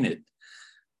unpainted.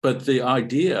 But the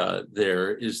idea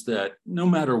there is that no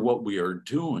matter what we are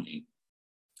doing,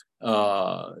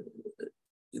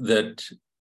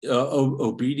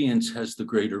 obedience has the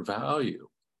greater value,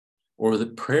 or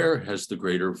that prayer has the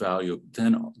greater value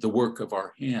than the work of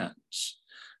our hands.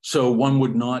 So one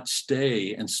would not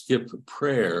stay and skip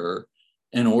prayer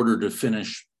in order to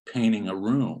finish painting a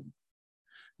room.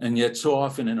 And yet so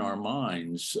often in our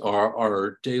minds,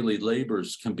 our daily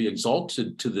labors can be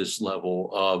exalted to this level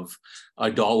of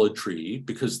idolatry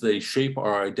because they shape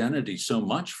our identity so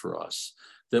much for us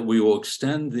that we will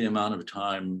extend the amount of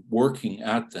time working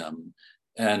at them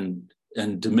and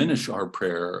diminish our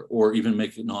prayer, or even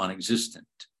make it non-existent.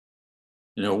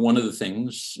 One of the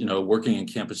things, working in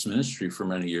campus ministry for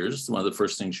many years, one of the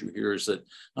first things you hear is that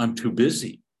I'm too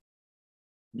busy.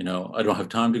 I don't have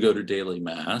time to go to daily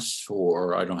mass,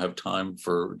 or I don't have time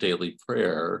for daily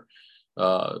prayer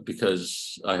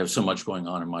because I have so much going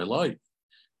on in my life.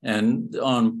 And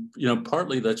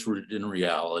partly that's rooted in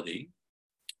reality,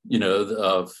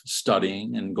 of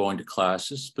studying and going to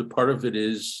classes, but part of it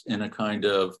is in a kind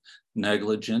of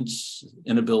negligence,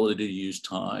 inability to use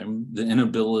time, the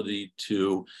inability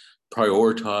to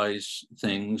prioritize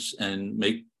things and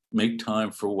make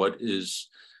time for what is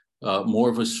more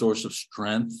of a source of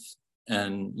strength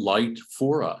and light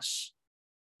for us.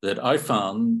 That I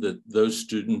found that those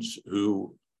students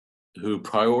who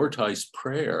prioritize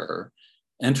prayer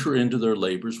enter into their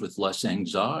labors with less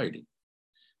anxiety.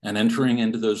 And entering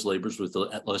into those labors with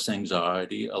less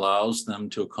anxiety allows them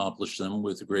to accomplish them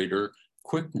with greater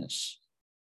quickness.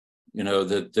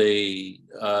 That they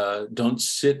don't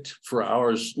sit for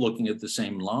hours looking at the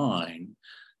same line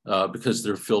because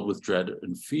they're filled with dread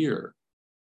and fear.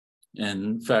 And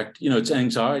in fact, it's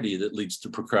anxiety that leads to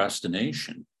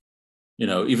procrastination.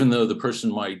 Even though the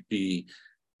person might be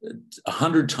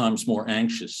 100 times more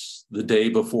anxious the day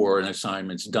before an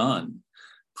assignment's done,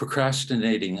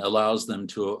 procrastinating allows them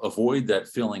to avoid that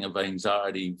feeling of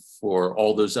anxiety for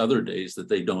all those other days that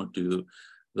they don't do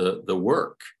the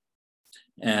work.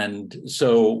 And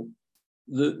so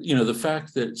the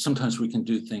fact that sometimes we can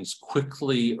do things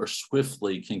quickly or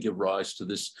swiftly can give rise to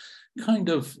this kind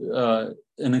of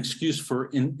an excuse for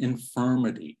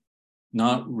infirmity,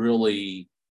 not really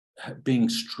being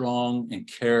strong in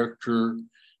character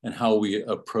and how we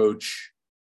approach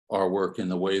our work in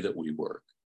the way that we work.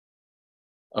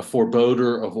 A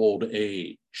foreboding of old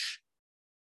age.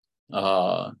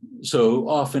 So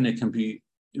often it can be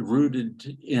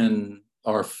rooted in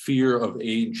our fear of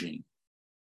aging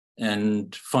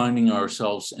and finding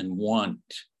ourselves in want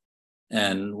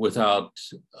and without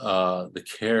the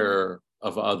care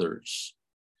of others.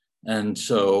 And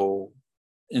so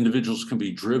individuals can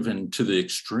be driven to the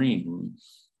extreme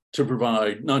to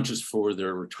provide not just for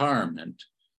their retirement,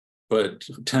 but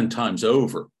 10 times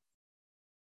over,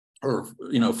 or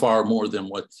far more than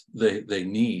what they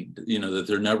need, that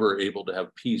they're never able to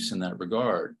have peace in that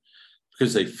regard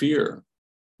because they fear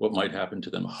what might happen to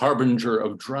them. Harbinger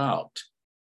of drought,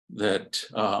 that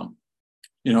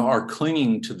are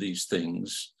clinging to these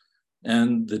things,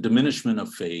 and the diminishment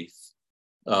of faith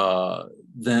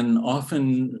then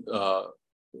often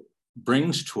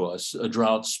brings to us a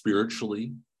drought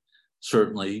spiritually,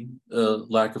 certainly,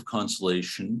 lack of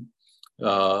consolation,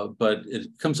 but it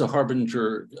can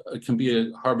be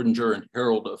a harbinger and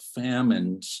herald of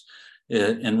famines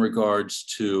in regards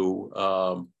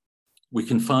to we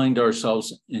can find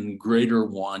ourselves in greater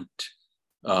want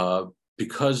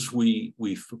because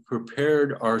we've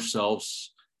prepared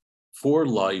ourselves for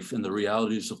life and the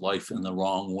realities of life in the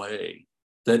wrong way,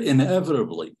 that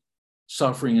inevitably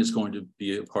suffering is going to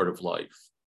be a part of life,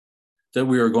 that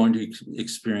we are going to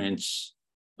experience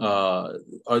a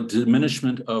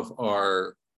diminishment of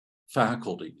our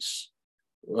faculties,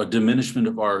 a diminishment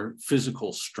of our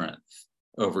physical strength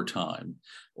over time,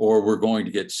 or we're going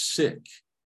to get sick,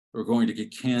 we're going to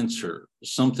get cancer,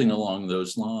 something along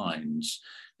those lines.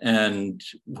 And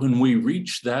when we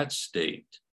reach that state,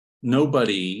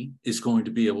 nobody is going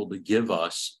to be able to give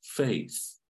us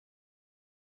faith.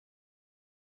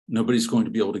 Nobody's going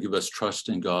to be able to give us trust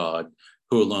in God,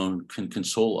 who alone can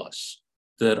console us,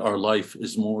 that our life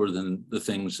is more than the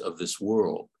things of this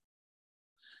world.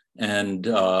 And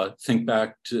think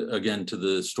back to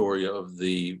the story of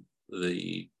the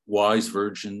wise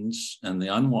virgins and the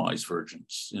unwise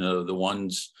virgins, the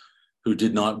ones who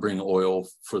did not bring oil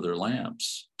for their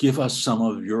lamps. Give us some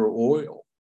of your oil.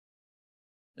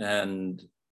 And,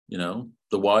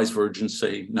 the wise virgins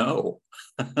say, no,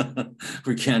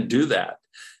 we can't do that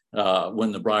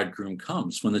when the bridegroom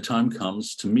comes, when the time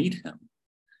comes to meet him.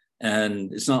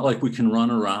 And it's not like we can run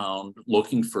around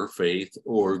looking for faith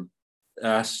or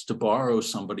ask to borrow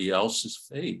somebody else's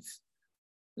faith.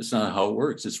 It's not how it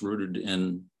works. It's rooted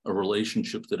in a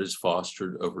relationship that is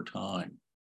fostered over time.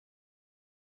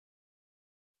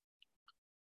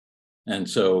 And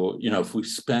so, if we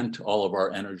spent all of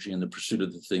our energy in the pursuit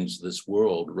of the things of this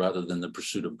world rather than the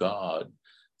pursuit of God,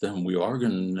 then we are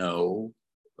going to know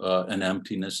an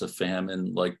emptiness, a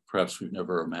famine like perhaps we've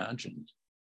never imagined.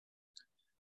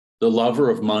 The lover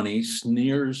of money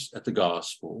sneers at the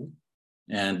gospel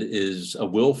and is a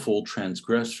willful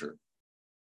transgressor.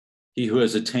 He who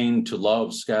has attained to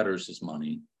love scatters his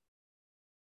money,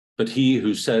 but he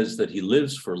who says that he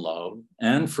lives for love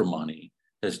and for money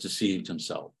has deceived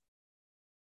himself.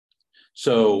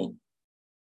 So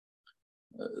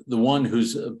the one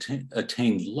who's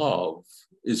attained love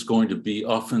is going to be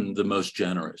often the most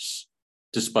generous,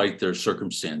 despite their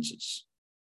circumstances,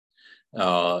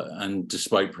 and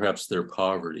despite perhaps their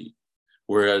poverty.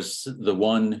 Whereas the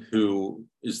one who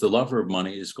is the lover of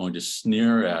money is going to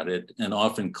sneer at it and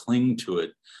often cling to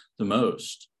it the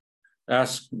most.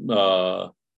 Ask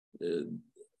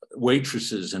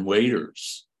waitresses and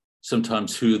waiters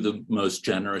sometimes who the most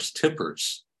generous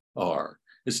tippers are.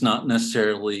 It's not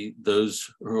necessarily those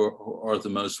who are the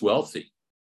most wealthy.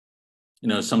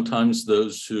 Sometimes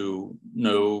those who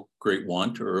know great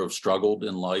want or have struggled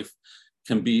in life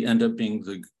can end up being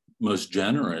the most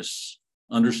generous,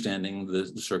 understanding the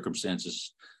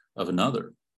circumstances of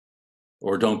another,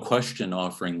 or don't question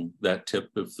offering that tip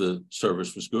if the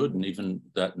service was good, and even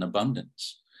that in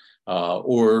abundance.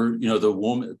 Or the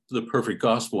woman, the perfect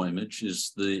gospel image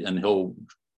is and he'll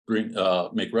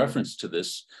make reference to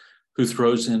this, who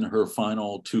throws in her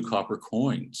final 2 copper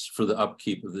coins for the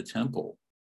upkeep of the temple.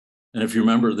 And if you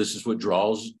remember, this is what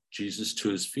draws Jesus to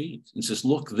his feet and says,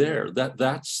 look there,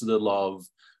 that's the love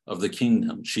of the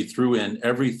kingdom. She threw in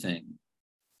everything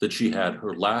that she had,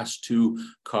 her last 2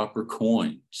 copper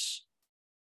coins,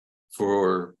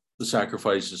 for the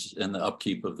sacrifices and the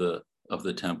upkeep of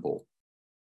the temple.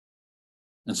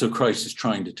 And so Christ is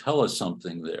trying to tell us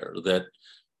something there, that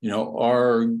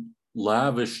our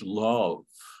lavish love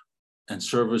and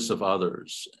service of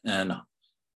others and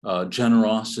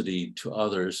generosity to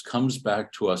others comes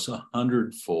back to us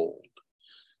 100-fold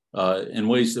in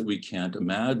ways that we can't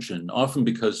imagine, often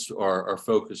because our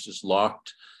focus is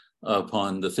locked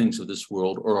upon the things of this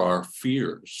world or our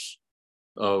fears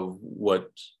of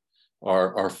what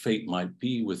our fate might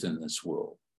be within this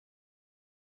world.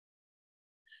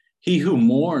 He who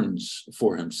mourns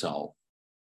for himself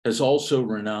has also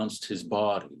renounced his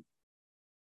body,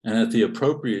 and at the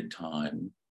appropriate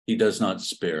time, he does not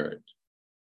spare it.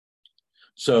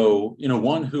 So,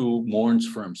 one who mourns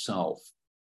for himself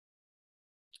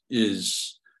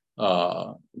is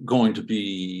going to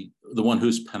be the one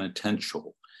who's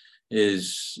penitential,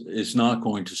 is not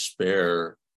going to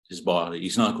spare his body.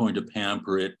 He's not going to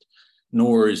pamper it,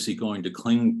 nor is he going to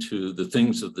cling to the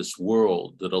things of this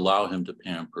world that allow him to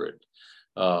pamper it.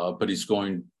 But he's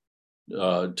going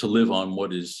to live on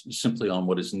what is simply on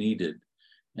what is needed.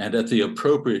 And at the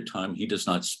appropriate time, he does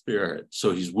not spare it.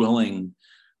 So he's willing,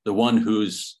 the one who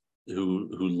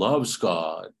loves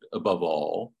God above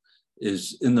all,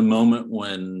 is in the moment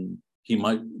when he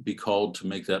might be called to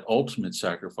make that ultimate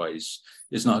sacrifice,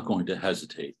 is not going to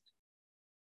hesitate.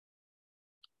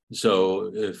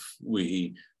 So if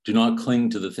we do not cling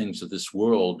to the things of this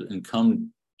world and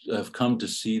have come to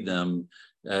see them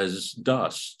as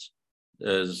dust,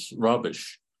 as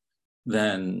rubbish,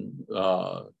 then,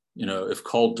 if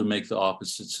called to make the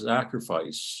opposite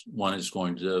sacrifice, one is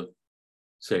going to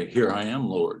say, "Here I am,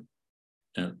 Lord,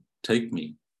 take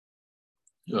me,"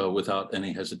 without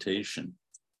any hesitation.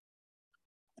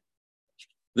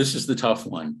 This is the tough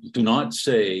one. Do not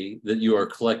say that you are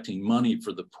collecting money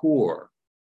for the poor.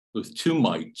 With 2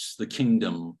 mites, the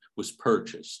kingdom was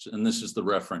purchased. And this is the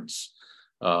reference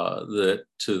to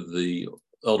the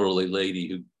elderly lady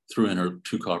who threw in her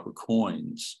 2 copper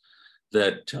coins,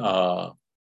 that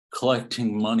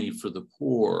collecting money for the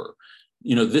poor,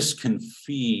 this can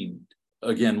feed,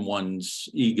 again, one's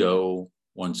ego,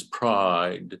 one's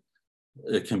pride.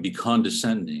 It can be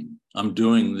condescending. I'm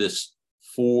doing this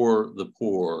for the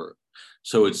poor.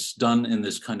 So it's done in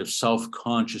this kind of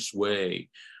self-conscious way,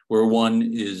 where one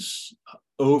is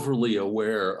overly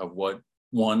aware of what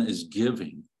one is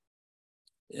giving,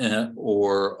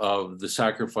 or of the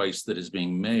sacrifice that is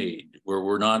being made, where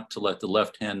we're not to let the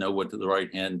left hand know what the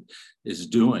right hand is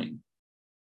doing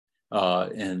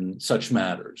in such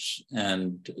matters.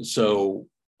 And so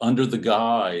under the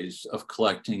guise of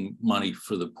collecting money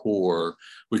for the poor,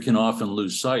 we can often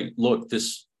lose sight. Look,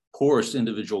 this poorest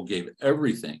individual gave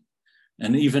everything.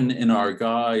 And even in our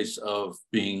guise of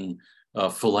being a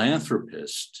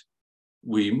philanthropist,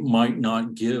 we might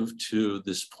not give to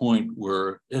this point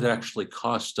where it actually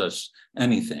cost us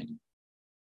anything.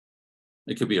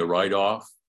 It could be a write-off.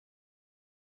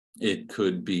 It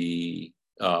could be,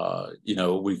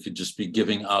 we could just be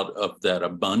giving out of that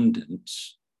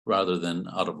abundance rather than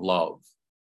out of love.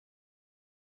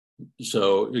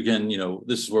 So again,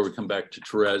 this is where we come back to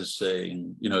Thérèse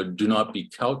saying, do not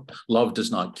be love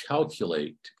does not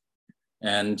calculate.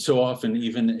 And so often,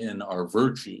 even in our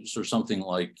virtues or something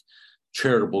like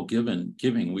charitable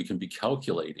giving, we can be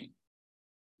calculating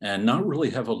and not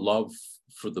really have a love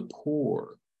for the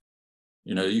poor.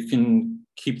 You can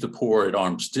keep the poor at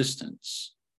arm's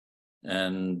distance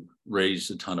and raise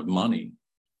a ton of money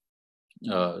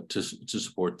to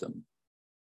support them.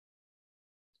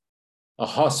 A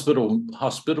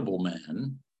hospitable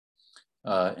man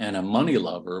and a money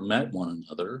lover met one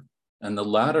another, and the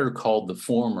latter called the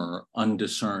former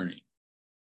undiscerning.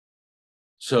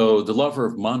 So the lover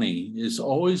of money is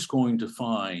always going to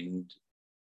find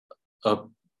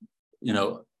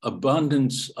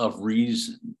abundance of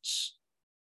reasons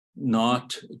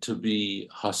not to be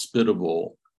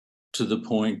hospitable, to the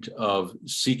point of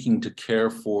seeking to care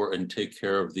for and take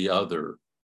care of the other,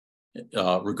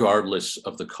 regardless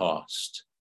of the cost.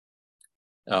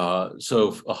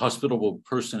 So a hospitable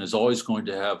person is always going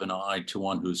to have an eye to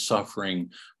one who's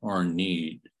suffering or in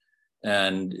need,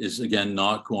 and is, again,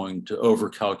 not going to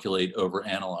overcalculate,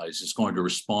 overanalyze. Is going to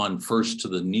respond first to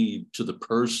the need, to the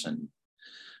person.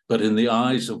 But in the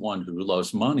eyes of one who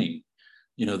loves money,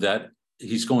 that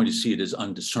he's going to see it as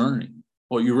undiscerning.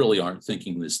 Well, you really aren't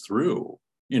thinking this through.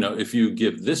 If you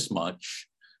give this much,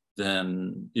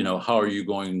 then, how are you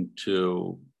going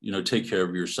to, take care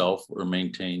of yourself or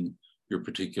maintain your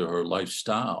particular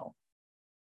lifestyle?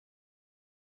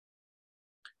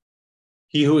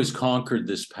 He who has conquered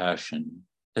this passion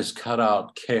has cut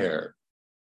out care,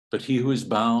 but he who is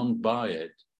bound by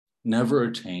it never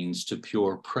attains to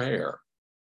pure prayer.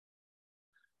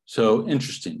 So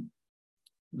interesting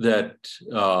that,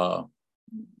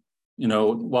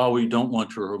 while we don't want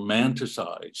to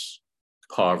romanticize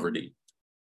poverty,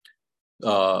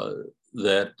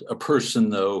 that a person,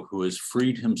 though, who has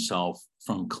freed himself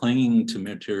from clinging to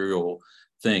material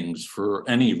things for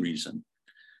any reason,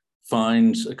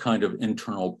 finds a kind of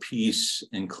internal peace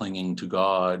in clinging to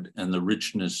God and the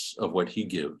richness of what he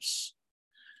gives.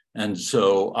 And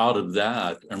so out of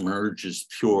that emerges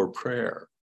pure prayer,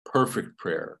 perfect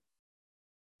prayer.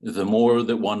 The more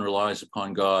that one relies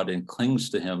upon God and clings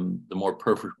to him, the more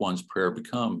perfect one's prayer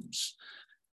becomes.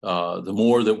 The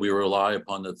more that we rely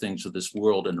upon the things of this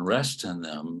world and rest in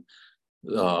them,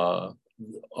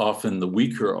 often the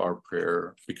weaker our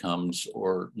prayer becomes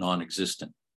or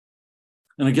non-existent.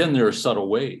 And again, there are subtle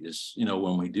ways,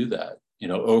 when we do that,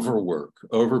 overwork,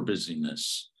 over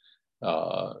busyness,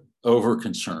 over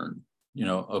concern,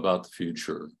 about the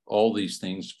future. All these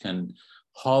things can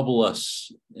hobble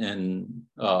us in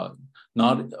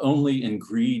not only in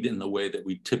greed in the way that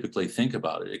we typically think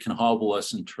about it, it can hobble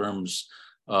us in terms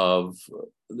of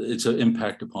its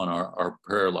impact upon our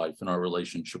prayer life and our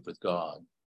relationship with God.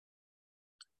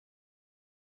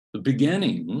 The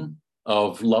beginning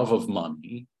of love of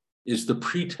money is the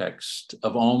pretext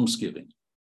of almsgiving,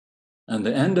 and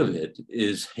the end of it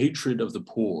is hatred of the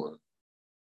poor.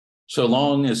 So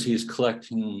long as he is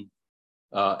collecting,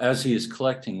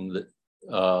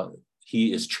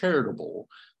 he is charitable,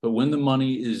 but when the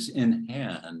money is in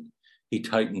hand, he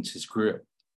tightens his grip.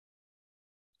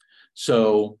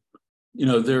 So,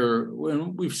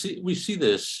 when we see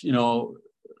this,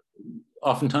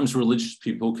 oftentimes religious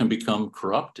people can become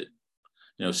corrupted,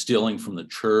 stealing from the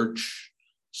church,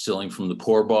 stealing from the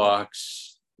poor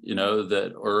box,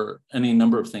 or any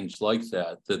number of things like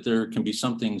that there can be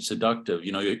something seductive.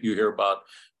 You hear about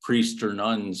priests or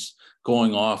nuns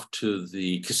going off to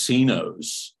the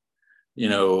casinos,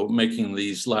 making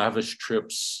these lavish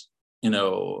trips,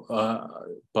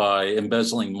 by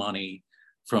embezzling money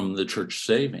from the church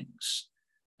savings.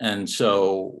 And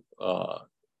so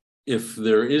if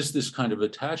there is this kind of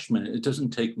attachment, it doesn't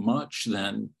take much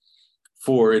then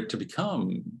for it to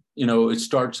become, it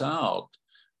starts out,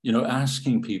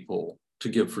 asking people to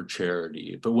give for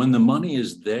charity. But when the money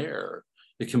is there,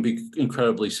 it can be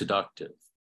incredibly seductive.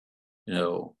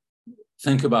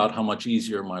 Think about how much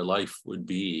easier my life would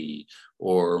be,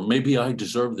 or maybe I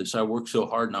deserve this. I work so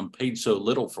hard and I'm paid so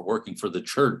little for working for the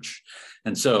church.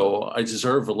 And so I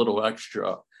deserve a little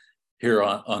extra here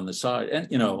on the side. And,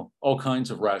 all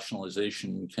kinds of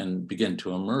rationalization can begin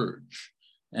to emerge.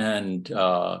 And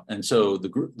so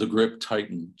the grip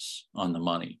tightens on the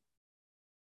money.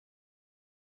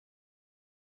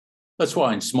 That's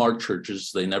why in smart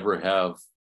churches, they never have,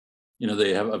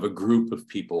 they have a group of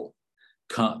people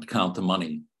count the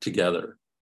money together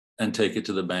and take it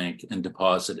to the bank and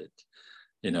deposit it,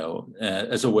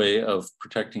 as a way of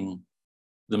protecting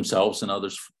themselves and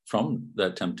others from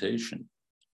that temptation.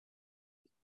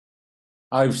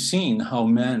 I've seen how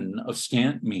men of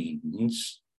scant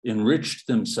means enriched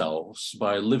themselves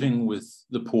by living with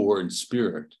the poor in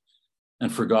spirit and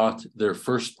forgot their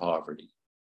first poverty.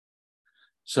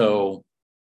 So,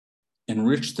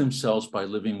 enriched themselves by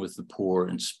living with the poor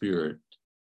in spirit,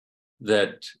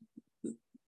 that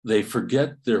they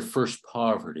forget their first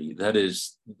poverty, that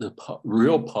is the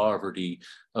real poverty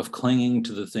of clinging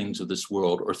to the things of this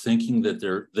world or thinking that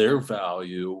their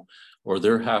value or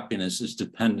their happiness is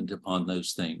dependent upon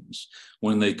those things.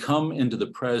 When they come into the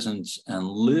presence and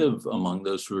live among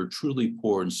those who are truly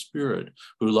poor in spirit,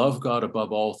 who love God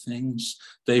above all things,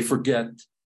 they forget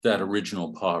that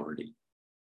original poverty,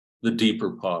 the deeper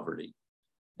poverty.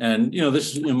 And,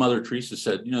 this is, Mother Teresa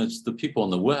said, it's the people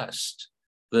in the West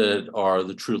that are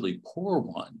the truly poor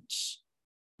ones,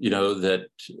 that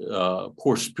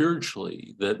poor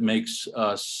spiritually, that makes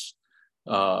us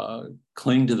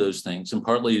cling to those things. And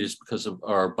partly it is because of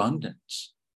our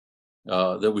abundance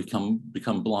that we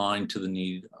become blind to the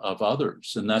need of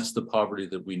others. And that's the poverty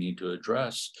that we need to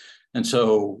address. And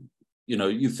so,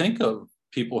 you think of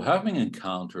people having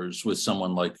encounters with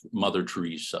someone like Mother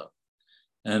Teresa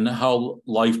and how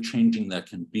life-changing that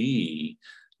can be,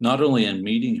 not only in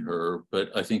meeting her, but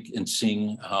I think in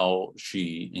seeing how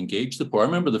she engaged the poor. I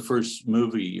remember the first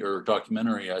movie or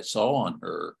documentary I saw on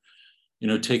her,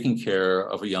 taking care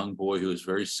of a young boy who was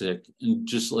very sick and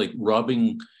just like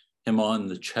rubbing him on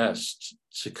the chest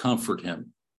to comfort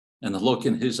him, and the look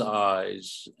in his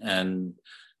eyes and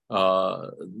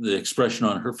the expression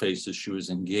on her face as she was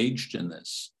engaged in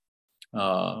this.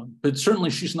 But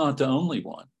certainly she's not the only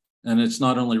one. And it's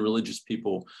not only religious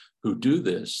people who do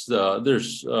this.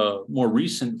 There's a more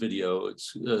recent video.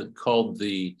 It's called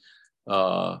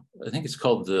I think it's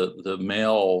called the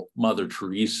Male Mother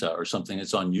Teresa or something.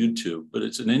 It's on YouTube, but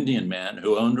it's an Indian man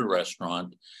who owned a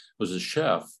restaurant, was a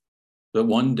chef. But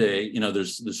one day,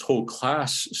 there's this whole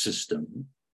class system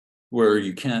where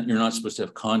you're not supposed to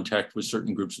have contact with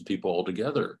certain groups of people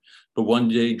altogether. But one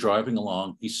day driving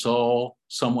along, he saw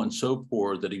someone so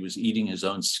poor that he was eating his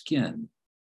own skin,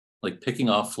 like picking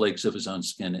off flakes of his own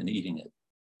skin and eating it.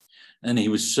 And he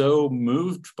was so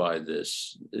moved by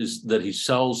this is that he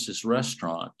sells his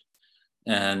restaurant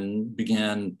and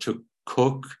began to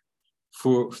cook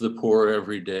for the poor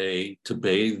every day, to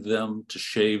bathe them, to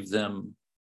shave them.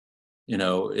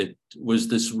 It was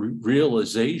this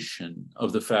realization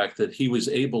of the fact that he was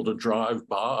able to drive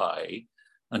by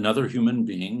another human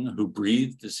being who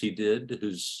breathed as he did,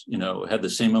 who's, had the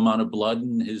same amount of blood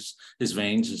in his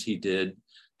veins as he did,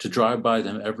 to drive by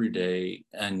them every day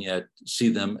and yet see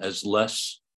them as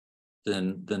less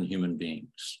than human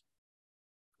beings.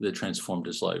 That transformed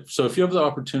his life. So if you have the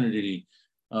opportunity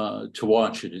to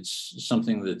watch it, it's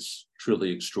something that's truly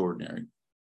extraordinary.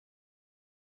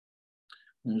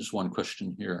 There's one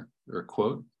question here, or a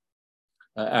quote.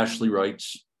 Ashley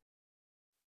writes,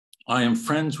 I am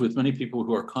friends with many people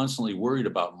who are constantly worried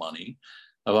about money,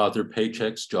 about their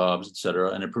paychecks, jobs, etc.,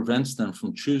 and it prevents them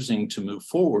from choosing to move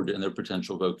forward in their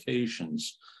potential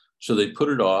vocations. So they put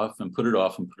it off and put it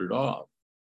off and put it off.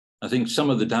 I think some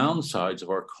of the downsides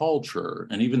of our culture,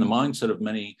 and even the mindset of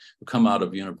many who come out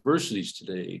of universities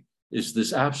today, is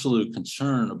this absolute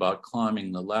concern about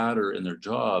climbing the ladder in their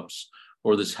jobs,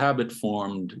 or this habit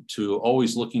formed to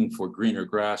always looking for greener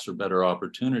grass or better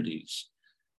opportunities.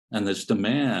 And this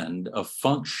demand of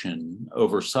function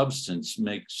over substance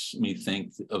makes me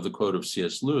think of the quote of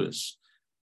C.S. Lewis.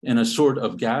 In a sort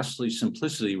of ghastly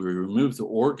simplicity, we remove the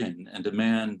organ and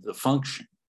demand the function.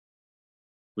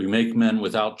 We make men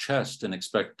without chest and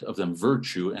expect of them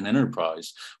virtue and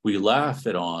enterprise. We laugh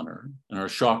at honor and are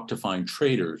shocked to find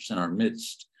traitors in our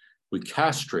midst. We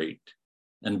castrate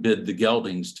and bid the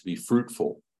geldings to be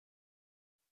fruitful.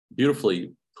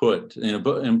 Beautifully put,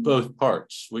 in both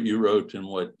parts, what you wrote and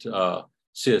what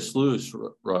C.S. Lewis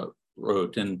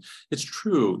wrote. And it's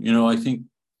true, I think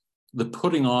the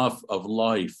putting off of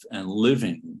life and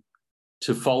living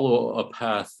to follow a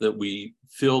path that we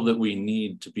feel that we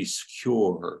need to be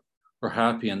secure or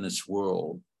happy in this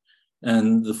world.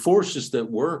 And the forces that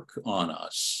work on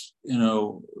us,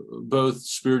 both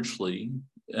spiritually,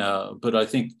 but I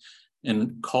think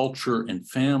in culture and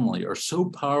family are so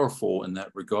powerful in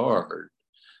that regard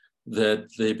that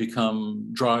they become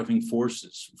driving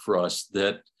forces for us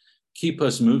that keep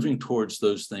us moving towards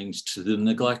those things to the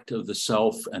neglect of the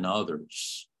self and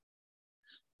others.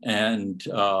 And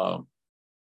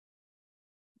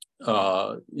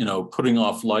putting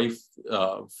off life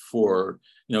for,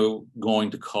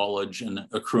 going to college and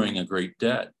accruing a great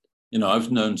debt.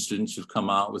 I've known students who've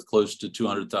come out with close to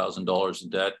 $200,000 in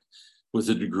debt with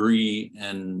a degree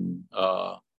in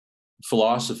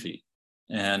philosophy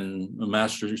and a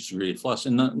master's degree in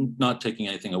philosophy, and not taking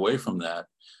anything away from that,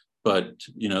 but,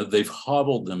 they've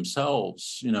hobbled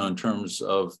themselves, in terms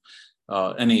of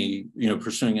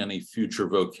pursuing any future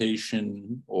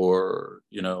vocation or,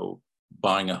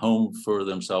 buying a home for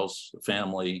themselves, a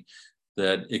family,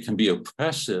 that it can be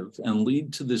oppressive and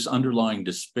lead to this underlying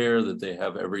despair that they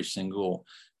have every single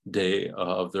day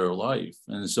of their life.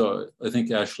 And so I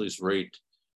think Ashley's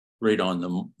right on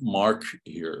the mark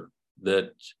here,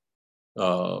 that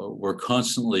we're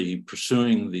constantly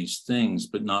pursuing these things,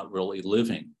 but not really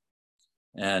living.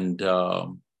 And,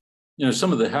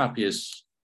 some of the happiest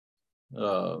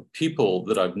people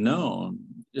that I've known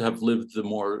have lived the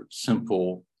more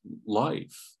simple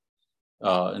life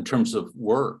in terms of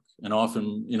work, and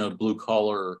often blue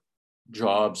collar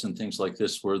jobs and things like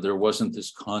this, where there wasn't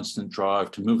this constant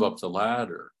drive to move up the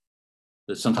ladder,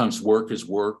 that sometimes work is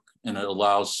work and it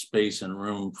allows space and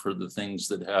room for the things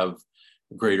that have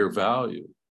greater value.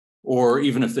 Or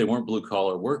even if they weren't blue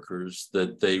collar workers,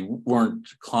 that they weren't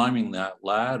climbing that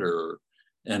ladder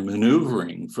and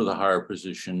maneuvering for the higher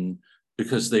position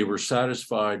because they were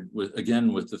satisfied with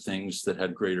the things that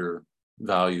had greater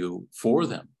value for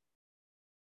them.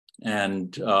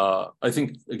 And I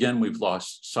think, again, we've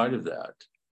lost sight of that.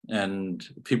 And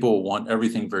people want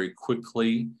everything very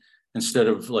quickly, instead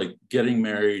of like getting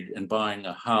married and buying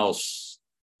a house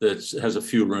that has a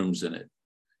few rooms in it.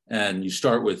 And you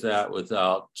start with that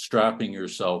without strapping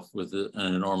yourself with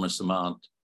an enormous amount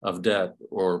of debt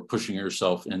or pushing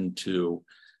yourself into,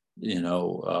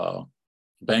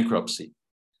 bankruptcy.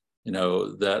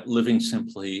 That living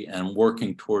simply and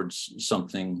working towards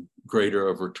something greater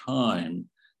over time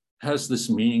has this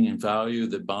meaning and value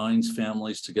that binds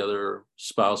families together,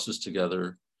 spouses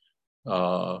together,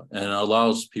 and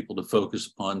allows people to focus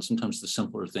upon sometimes the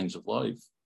simpler things of life.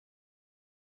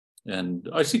 And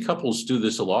I see couples do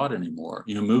this a lot anymore,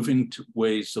 moving to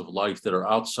ways of life that are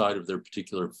outside of their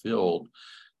particular field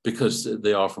because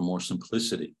they offer more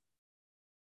simplicity.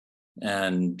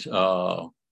 And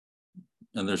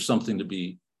there's something to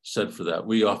be said for that.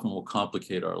 We often will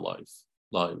complicate our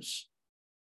lives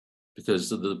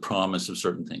because of the promise of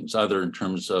certain things, either in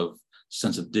terms of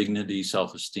sense of dignity,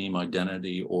 self-esteem,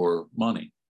 identity, or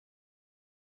money.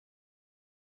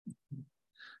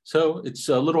 So it's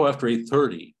a little after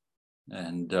 8:30,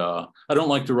 and I don't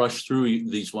like to rush through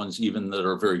these ones, even that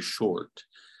are very short.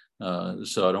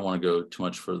 So I don't want to go too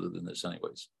much further than this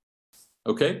anyways.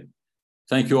 Okay,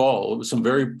 thank you all. It was some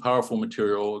very powerful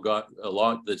material. We got a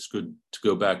lot that's good to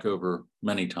go back over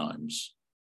many times.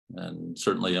 And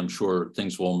certainly I'm sure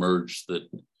things will emerge that,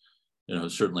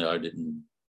 certainly I didn't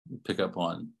pick up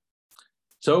on.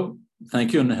 So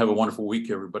thank you and have a wonderful week,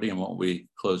 everybody. And won't we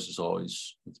close as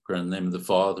always with prayer in the name of the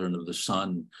Father and of the Son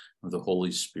and of the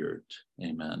Holy Spirit.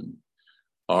 Amen.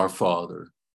 Our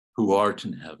Father, who art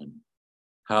in heaven,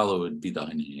 hallowed be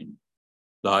thy name.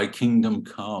 Thy kingdom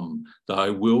come,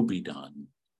 thy will be done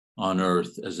on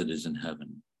earth as it is in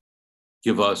heaven.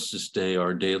 Give us this day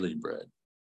our daily bread,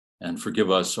 and forgive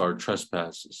us our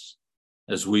trespasses,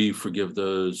 as we forgive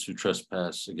those who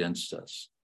trespass against us.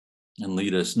 And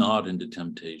lead us not into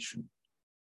temptation,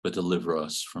 but deliver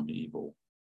us from evil.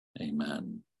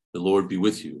 Amen. The Lord be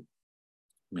with you.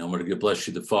 May Almighty God bless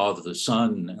you, the Father, the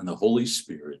Son, and the Holy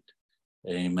Spirit.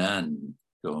 Amen.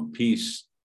 Go in peace.